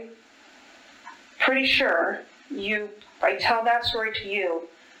 I'm pretty sure if I tell that story to you,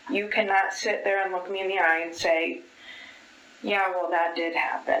 you cannot sit there and look me in the eye and say, yeah, well, that did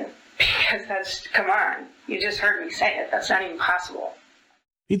happen. Because come on, you just heard me say it. That's not even possible.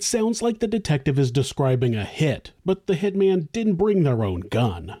 It sounds like the detective is describing a hit, but the hitman didn't bring their own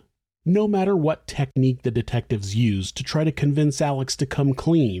gun. No matter what technique the detectives used to try to convince Alex to come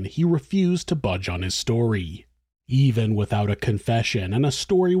clean, he refused to budge on his story. Even without a confession and a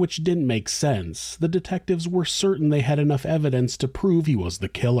story which didn't make sense, the detectives were certain they had enough evidence to prove he was the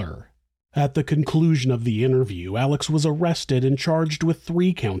killer. At the conclusion of the interview, Alex was arrested and charged with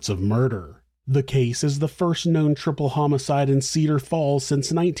 3 counts of murder. The case is the first known triple homicide in Cedar Falls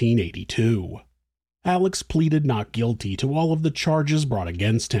since 1982. Alex pleaded not guilty to all of the charges brought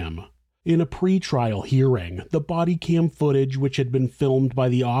against him. In a pre-trial hearing, the body cam footage which had been filmed by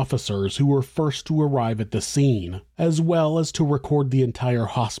the officers who were first to arrive at the scene, as well as to record the entire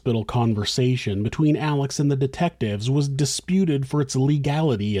hospital conversation between Alex and the detectives, was disputed for its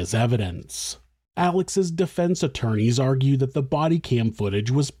legality as evidence. Alex's defense attorneys argued that the body cam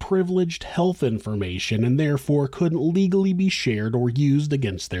footage was privileged health information and therefore couldn't legally be shared or used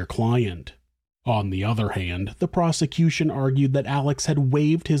against their client. On the other hand, the prosecution argued that Alex had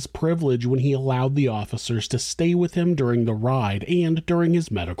waived his privilege when he allowed the officers to stay with him during the ride and during his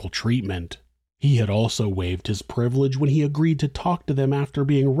medical treatment. He had also waived his privilege when he agreed to talk to them after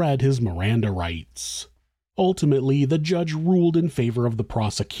being read his Miranda rights. Ultimately, the judge ruled in favor of the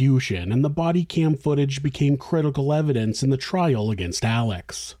prosecution, and the body cam footage became critical evidence in the trial against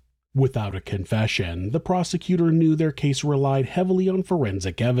Alex. Without a confession, the prosecutor knew their case relied heavily on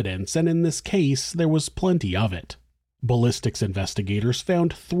forensic evidence, and in this case, there was plenty of it. Ballistics investigators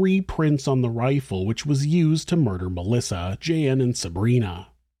found 3 prints on the rifle which was used to murder Melissa, Jan, and Sabrina.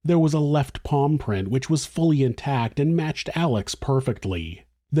 There was a left palm print which was fully intact and matched Alex perfectly.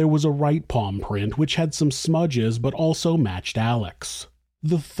 There was a right palm print which had some smudges but also matched Alex.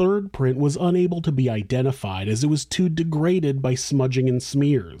 The 3rd print was unable to be identified as it was too degraded by smudging and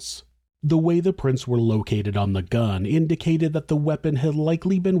smears. The way the prints were located on the gun indicated that the weapon had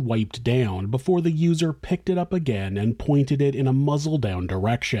likely been wiped down before the user picked it up again and pointed it in a muzzle-down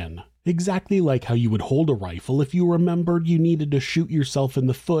direction, exactly like how you would hold a rifle if you remembered you needed to shoot yourself in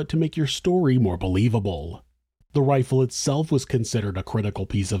the foot to make your story more believable. The rifle itself was considered a critical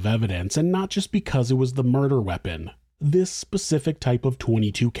piece of evidence, and not just because it was the murder weapon. This specific type of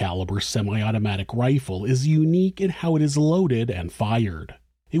 .22 caliber semi-automatic rifle is unique in how it is loaded and fired.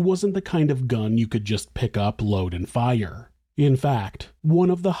 It wasn't the kind of gun you could just pick up, load, and fire. In fact, one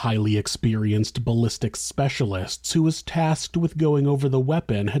of the highly experienced ballistics specialists who was tasked with going over the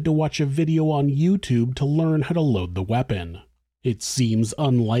weapon had to watch a video on YouTube to learn how to load the weapon. It seems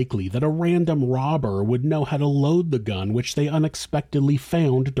unlikely that a random robber would know how to load the gun which they unexpectedly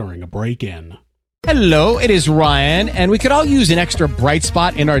found during a break-in. Hello, it is Ryan, and we could all use an extra bright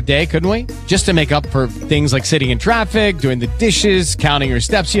spot in our day, couldn't we? Just to make up for things like sitting in traffic, doing the dishes, counting your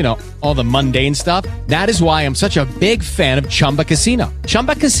steps, all the mundane stuff. That is why I'm such a big fan of Chumba Casino.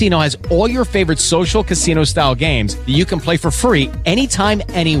 Chumba Casino has all your favorite social casino-style games that you can play for free anytime,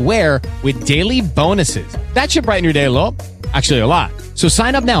 anywhere with daily bonuses. That should brighten your day a little. Actually, a lot. So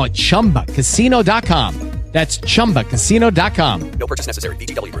sign up now at ChumbaCasino.com. That's ChumbaCasino.com. No purchase necessary.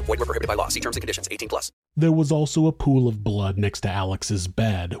 VGW Group. Void where prohibited by law. See terms and conditions. 18+. There was also a pool of blood next to Alex's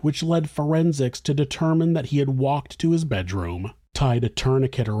bed, which led forensics to determine that he had walked to his bedroom, tied a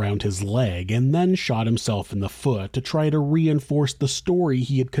tourniquet around his leg, and then shot himself in the foot to try to reinforce the story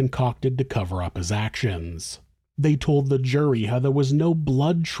he had concocted to cover up his actions. They told the jury how there was no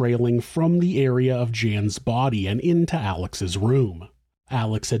blood trailing from the area of Jan's body and into Alex's room.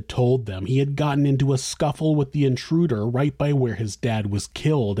 Alex had told them he had gotten into a scuffle with the intruder right by where his dad was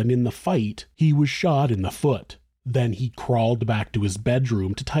killed, and in the fight, he was shot in the foot. Then he crawled back to his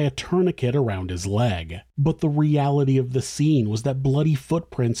bedroom to tie a tourniquet around his leg. But the reality of the scene was that bloody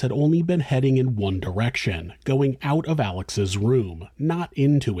footprints had only been heading in one direction, going out of Alex's room, not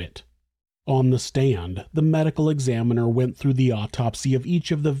into it. On the stand, the medical examiner went through the autopsy of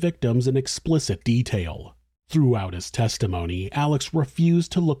each of the victims in explicit detail. Throughout his testimony, Alex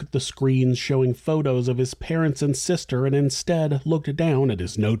refused to look at the screens showing photos of his parents and sister and instead looked down at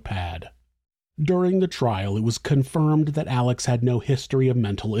his notepad. During the trial, it was confirmed that Alex had no history of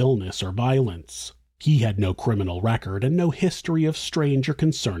mental illness or violence. He had no criminal record and no history of strange or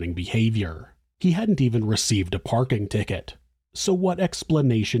concerning behavior. He hadn't even received a parking ticket. So what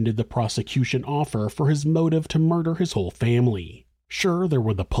explanation did the prosecution offer for his motive to murder his whole family? Sure, there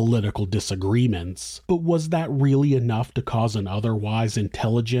were the political disagreements, but was that really enough to cause an otherwise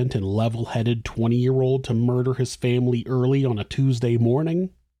intelligent and level-headed 20-year-old to murder his family early on a Tuesday morning?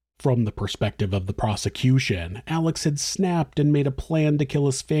 From the perspective of the prosecution, Alex had snapped and made a plan to kill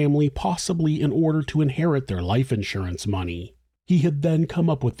his family, possibly in order to inherit their life insurance money. He had then come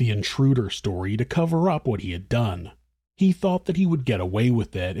up with the intruder story to cover up what he had done. He thought that he would get away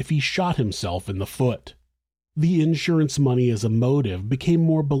with it if he shot himself in the foot. The insurance money as a motive became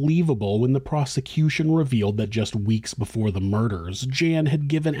more believable when the prosecution revealed that just weeks before the murders, Jan had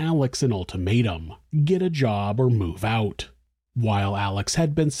given Alex an ultimatum: get a job or move out. While Alex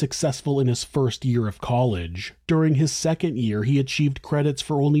had been successful in his first year of college, during his second year he achieved credits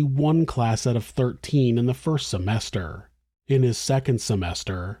for only one class out of 13 in the first semester. In his second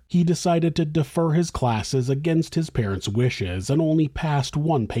semester, he decided to defer his classes against his parents' wishes and only passed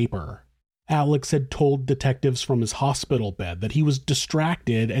one paper. Alex had told detectives from his hospital bed that he was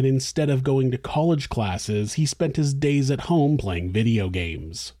distracted, and instead of going to college classes, he spent his days at home playing video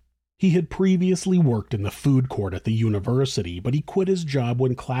games. He had previously worked in the food court at the university, but he quit his job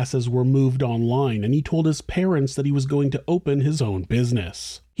when classes were moved online, and he told his parents that he was going to open his own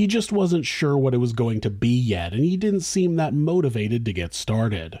business. He just wasn't sure what it was going to be yet, and he didn't seem that motivated to get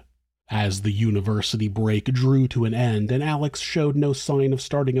started. As the university break drew to an end and Alex showed no sign of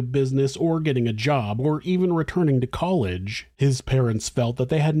starting a business or getting a job or even returning to college, his parents felt that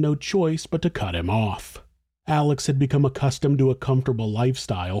they had no choice but to cut him off. Alex had become accustomed to a comfortable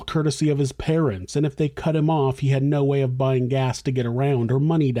lifestyle courtesy of his parents, and if they cut him off, he had no way of buying gas to get around or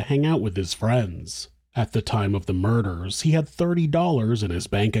money to hang out with his friends. At the time of the murders, he had $30 in his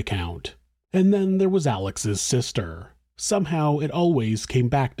bank account. And then there was Alex's sister. Somehow, it always came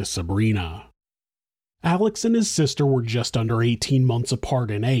back to Sabrina. Alex and his sister were just under 18 months apart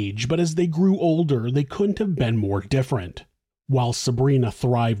in age, but as they grew older, they couldn't have been more different. While Sabrina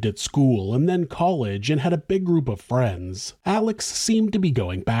thrived at school and then college and had a big group of friends, Alex seemed to be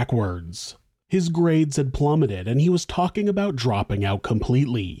going backwards. His grades had plummeted and he was talking about dropping out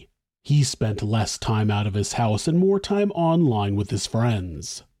completely. He spent less time out of his house and more time online with his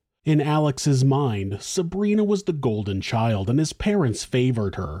friends. In Alex's mind, Sabrina was the golden child and his parents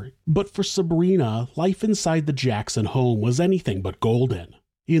favored her. But for Sabrina, life inside the Jackson home was anything but golden.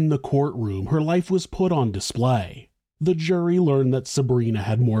 In the courtroom, her life was put on display. The jury learned that Sabrina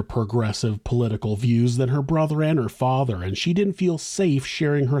had more progressive political views than her brother and her father, and she didn't feel safe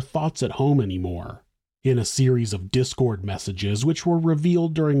sharing her thoughts at home anymore. In a series of Discord messages which were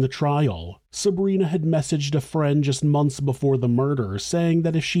revealed during the trial, Sabrina had messaged a friend just months before the murder saying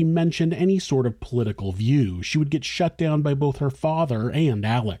that if she mentioned any sort of political view, she would get shut down by both her father and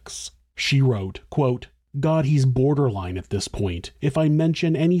Alex. She wrote, quote, "God, he's borderline at this point. If I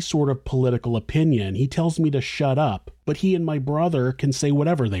mention any sort of political opinion, he tells me to shut up, but he and my brother can say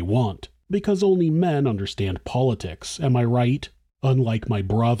whatever they want, because only men understand politics, am I right? Unlike my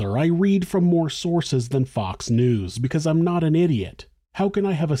brother, I read from more sources than Fox News because I'm not an idiot. How can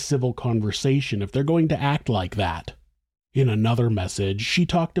I have a civil conversation if they're going to act like that?" In another message, she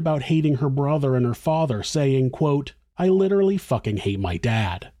talked about hating her brother and her father, saying, quote, "I literally fucking hate my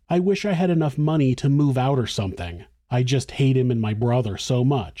dad. I wish I had enough money to move out or something. I just hate him and my brother so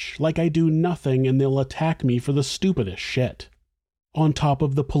much, like I do nothing and they'll attack me for the stupidest shit." On top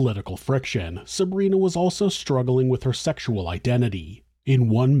of the political friction, Sabrina was also struggling with her sexual identity. In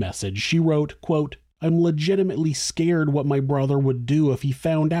one message, she wrote, quote, I'm legitimately scared what my brother would do if he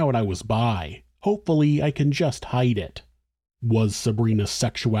found out I was bi. Hopefully, I can just hide it." Was Sabrina's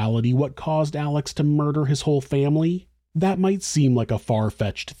sexuality what caused Alex to murder his whole family? That might seem like a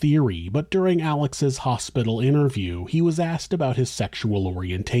far-fetched theory, but during Alex's hospital interview, he was asked about his sexual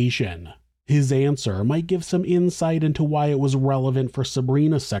orientation. His answer might give some insight into why it was relevant for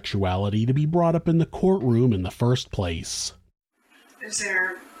Sabrina's sexuality to be brought up in the courtroom in the first place. Is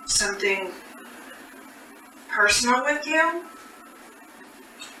there something personal with you?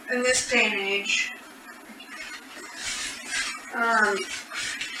 In this day and age,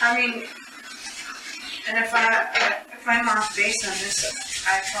 I mean, and if I'm off base on this,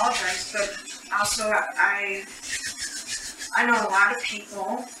 I apologize, but also I know a lot of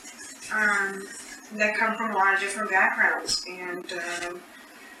people that come from a lot of different backgrounds, and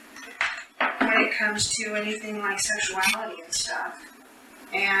when it comes to anything like sexuality and stuff,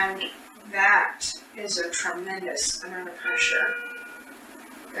 and that is a tremendous amount of pressure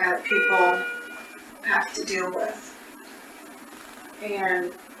that people have to deal with,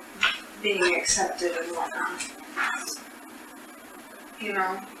 and being accepted and whatnot, you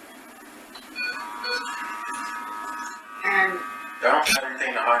know. And I don't have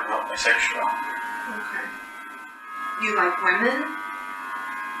anything to hide about my sexuality. okay, you like women?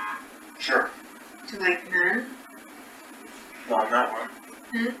 Sure. Do you like men? Not in that way.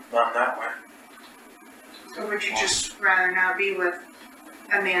 Not in that way. Or would you just rather not be with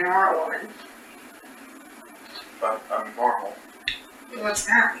a man or a woman? But I'm normal. What's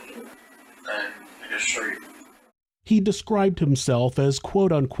that mean? And I can show you. He described himself as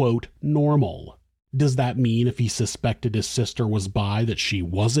quote-unquote normal. Does that mean if he suspected his sister was bi that she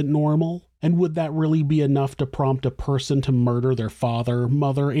wasn't normal? And would that really be enough to prompt a person to murder their father,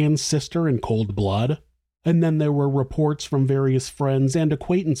 mother, and sister in cold blood? And then there were reports from various friends and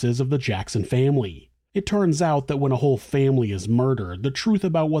acquaintances of the Jackson family. It turns out that when a whole family is murdered, the truth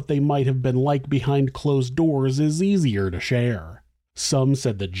about what they might have been like behind closed doors is easier to share. Some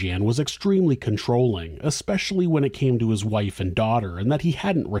said that Jan was extremely controlling, especially when it came to his wife and daughter, and that he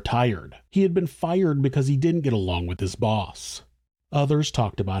hadn't retired. He had been fired because he didn't get along with his boss. Others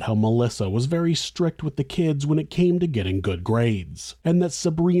talked about how Melissa was very strict with the kids when it came to getting good grades, and that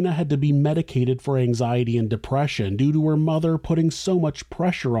Sabrina had to be medicated for anxiety and depression due to her mother putting so much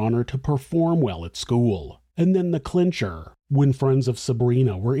pressure on her to perform well at school. And then the clincher. When friends of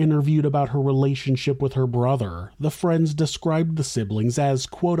Sabrina were interviewed about her relationship with her brother, the friends described the siblings as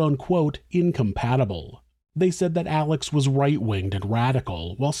quote-unquote incompatible. They said that Alex was right-winged and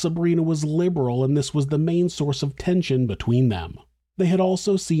radical, while Sabrina was liberal, and this was the main source of tension between them. They had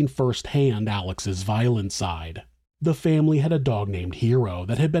also seen firsthand Alex's violent side. The family had a dog named Hero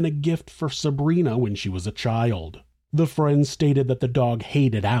that had been a gift for Sabrina when she was a child. The friends stated that the dog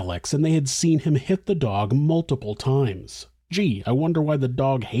hated Alex and they had seen him hit the dog multiple times. Gee, I wonder why the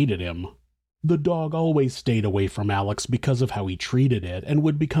dog hated him. The dog always stayed away from Alex because of how he treated it and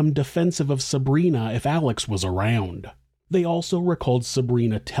would become defensive of Sabrina if Alex was around. They also recalled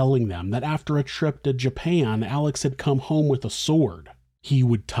Sabrina telling them that after a trip to Japan, Alex had come home with a sword. He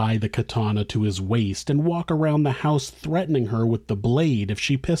would tie the katana to his waist and walk around the house threatening her with the blade if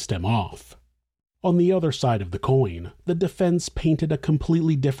she pissed him off. On the other side of the coin, the defense painted a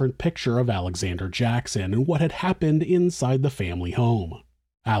completely different picture of Alexander Jackson and what had happened inside the family home.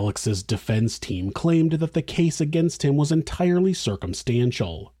 Alex's defense team claimed that the case against him was entirely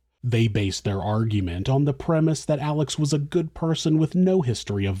circumstantial. They based their argument on the premise that Alex was a good person with no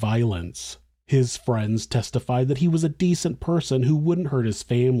history of violence. His friends testified that he was a decent person who wouldn't hurt his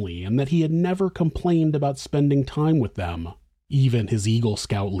family and that he had never complained about spending time with them. Even his Eagle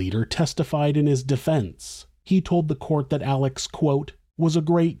Scout leader testified in his defense. He told the court that Alex, quote, was a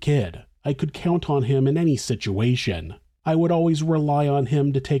great kid. I could count on him in any situation. I would always rely on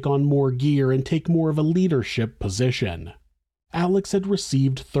him to take on more gear and take more of a leadership position. Alex had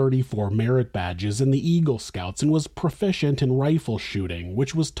received 34 merit badges in the Eagle Scouts and was proficient in rifle shooting,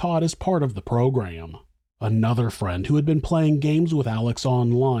 which was taught as part of the program. Another friend who had been playing games with Alex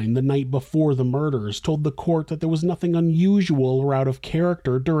online the night before the murders told the court that there was nothing unusual or out of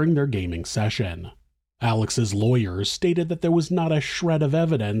character during their gaming session. Alex's lawyers stated that there was not a shred of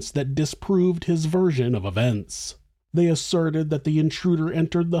evidence that disproved his version of events. They asserted that the intruder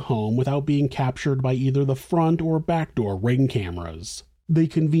entered the home without being captured by either the front or backdoor ring cameras. They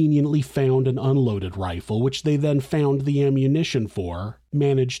conveniently found an unloaded rifle, which they then found the ammunition for,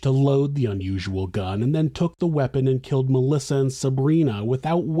 managed to load the unusual gun, and then took the weapon and killed Melissa and Sabrina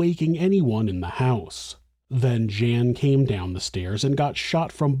without waking anyone in the house. Then Jan came down the stairs and got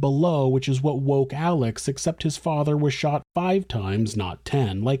shot from below, which is what woke Alex, except his father was shot 5 times, not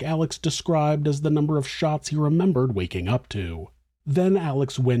 10, like Alex described as the number of shots he remembered waking up to. Then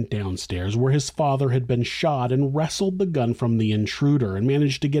Alex went downstairs where his father had been shot and wrestled the gun from the intruder and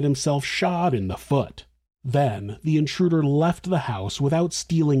managed to get himself shot in the foot. Then, the intruder left the house without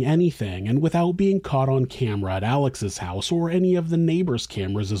stealing anything and without being caught on camera at Alex's house or any of the neighbors'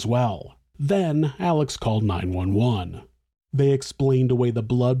 cameras as well. Then, Alex called 911. They explained away the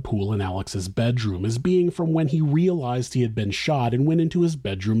blood pool in Alex's bedroom as being from when he realized he had been shot and went into his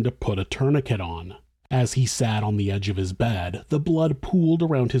bedroom to put a tourniquet on. As he sat on the edge of his bed, the blood pooled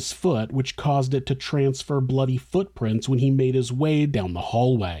around his foot, which caused it to transfer bloody footprints when he made his way down the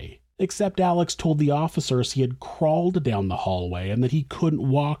hallway. Except Alex told the officers he had crawled down the hallway and that he couldn't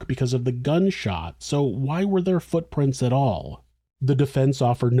walk because of the gunshot, so why were there footprints at all? The defense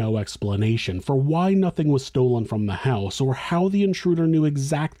offered no explanation for why nothing was stolen from the house or how the intruder knew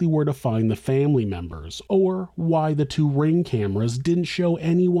exactly where to find the family members, or why the 2 Ring cameras didn't show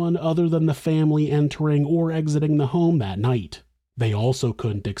anyone other than the family entering or exiting the home that night. They also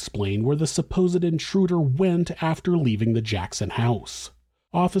couldn't explain where the supposed intruder went after leaving the Jackson house.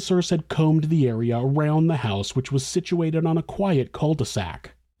 Officers had combed the area around the house, which was situated on a quiet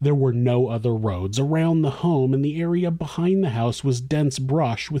cul-de-sac. There were no other roads around the home, and the area behind the house was dense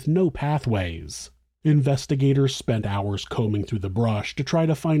brush with no pathways. Investigators spent hours combing through the brush to try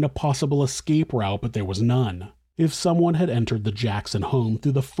to find a possible escape route, but there was none. If someone had entered the Jackson home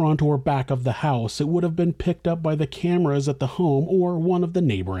through the front or back of the house, it would have been picked up by the cameras at the home or one of the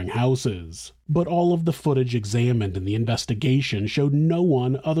neighboring houses. But all of the footage examined in the investigation showed no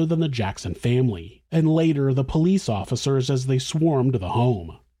one other than the Jackson family, and later the police officers as they swarmed the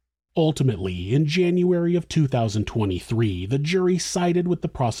home. Ultimately, in January of 2023, the jury sided with the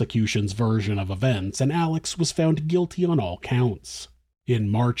prosecution's version of events and Alex was found guilty on all counts. In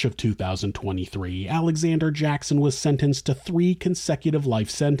March of 2023, Alexander Jackson was sentenced to 3 consecutive life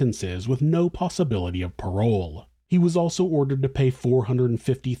sentences with no possibility of parole. He was also ordered to pay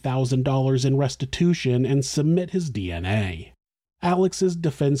 $450,000 in restitution and submit his DNA. Alex's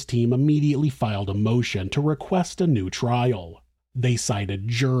defense team immediately filed a motion to request a new trial. They cited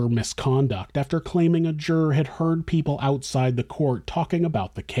juror misconduct after claiming a juror had heard people outside the court talking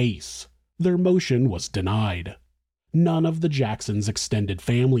about the case. Their motion was denied. None of the Jacksons' extended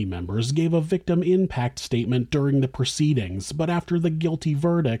family members gave a victim impact statement during the proceedings, but after the guilty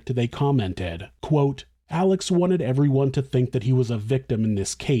verdict, they commented, quote, "Alex wanted everyone to think that he was a victim in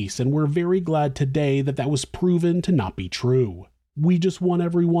this case, and we're very glad today that that was proven to not be true. We just want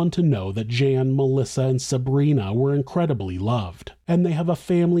everyone to know that Jan, Melissa, and Sabrina were incredibly loved, and they have a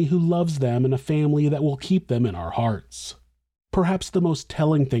family who loves them and a family that will keep them in our hearts." Perhaps the most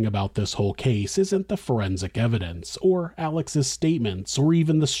telling thing about this whole case isn't the forensic evidence, or Alex's statements, or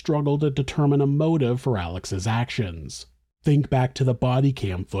even the struggle to determine a motive for Alex's actions. Think back to the body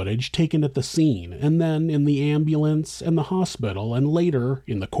cam footage taken at the scene, and then in the ambulance, and the hospital, and later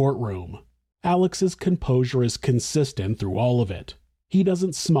in the courtroom. Alex's composure is consistent through all of it. He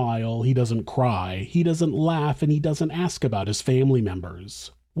doesn't smile, he doesn't cry, he doesn't laugh, and he doesn't ask about his family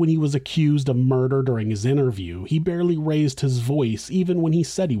members. When he was accused of murder during his interview, he barely raised his voice even when he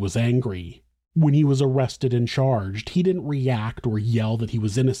said he was angry. When he was arrested and charged, he didn't react or yell that he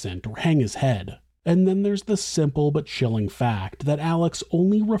was innocent or hang his head. And then there's the simple but chilling fact that Alex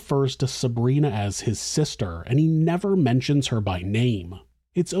only refers to Sabrina as his sister, and he never mentions her by name.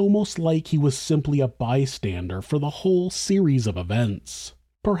 It's almost like he was simply a bystander for the whole series of events.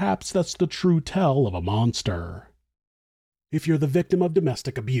 Perhaps that's the true tell of a monster. If you're the victim of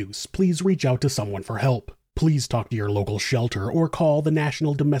domestic abuse, please reach out to someone for help. Please talk to your local shelter or call the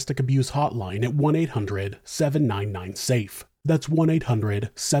National Domestic Abuse Hotline at 1-800-799-SAFE. That's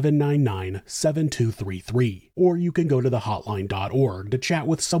 1-800-799-7233. Or you can go to thehotline.org to chat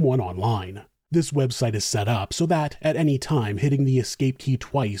with someone online. This website is set up so that, at any time, hitting the escape key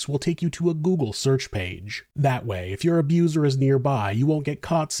twice will take you to a Google search page. That way, if your abuser is nearby, you won't get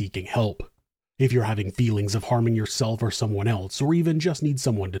caught seeking help. If you're having feelings of harming yourself or someone else, or even just need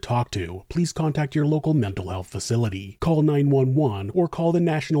someone to talk to, please contact your local mental health facility. Call 911 or call the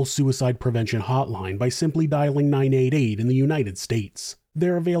National Suicide Prevention Hotline by simply dialing 988 in the United States.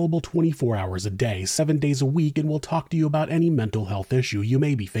 They're available 24 hours a day, 7 days a week, and will talk to you about any mental health issue you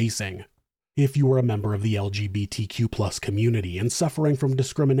may be facing. If you are a member of the LGBTQ+ community and suffering from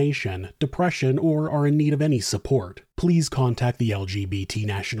discrimination, depression, or are in need of any support, please contact the LGBT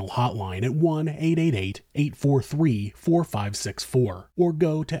National Hotline at 1-888-843-4564 or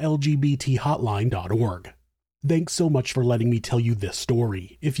go to lgbthotline.org. Thanks so much for letting me tell you this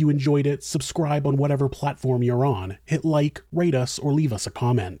story. If you enjoyed it, subscribe on whatever platform you're on, hit like, rate us, or leave us a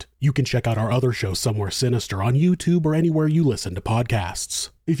comment. You can check out our other show, Somewhere Sinister, on YouTube or anywhere you listen to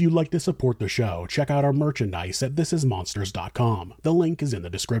podcasts. If you'd like to support the show, check out our merchandise at thisismonsters.com. The link is in the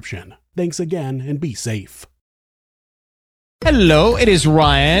description. Thanks again, and be safe. Hello, it is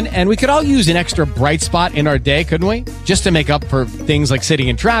Ryan, and we could all use an extra bright spot in our day, couldn't we? Just to make up for things like sitting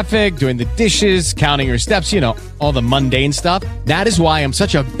in traffic, doing the dishes, counting your steps, all the mundane stuff. That is why I'm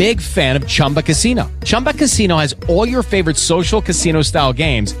such a big fan of Chumba Casino. Chumba Casino has all your favorite social casino-style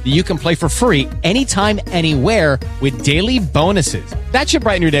games that you can play for free anytime, anywhere with daily bonuses. That should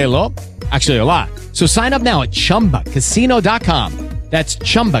brighten your day a little. Actually, a lot. So sign up now at ChumbaCasino.com. That's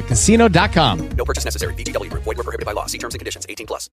ChumbaCasino.com. No purchase necessary. VGW Group. Void where prohibited by law. See terms and conditions. 18+.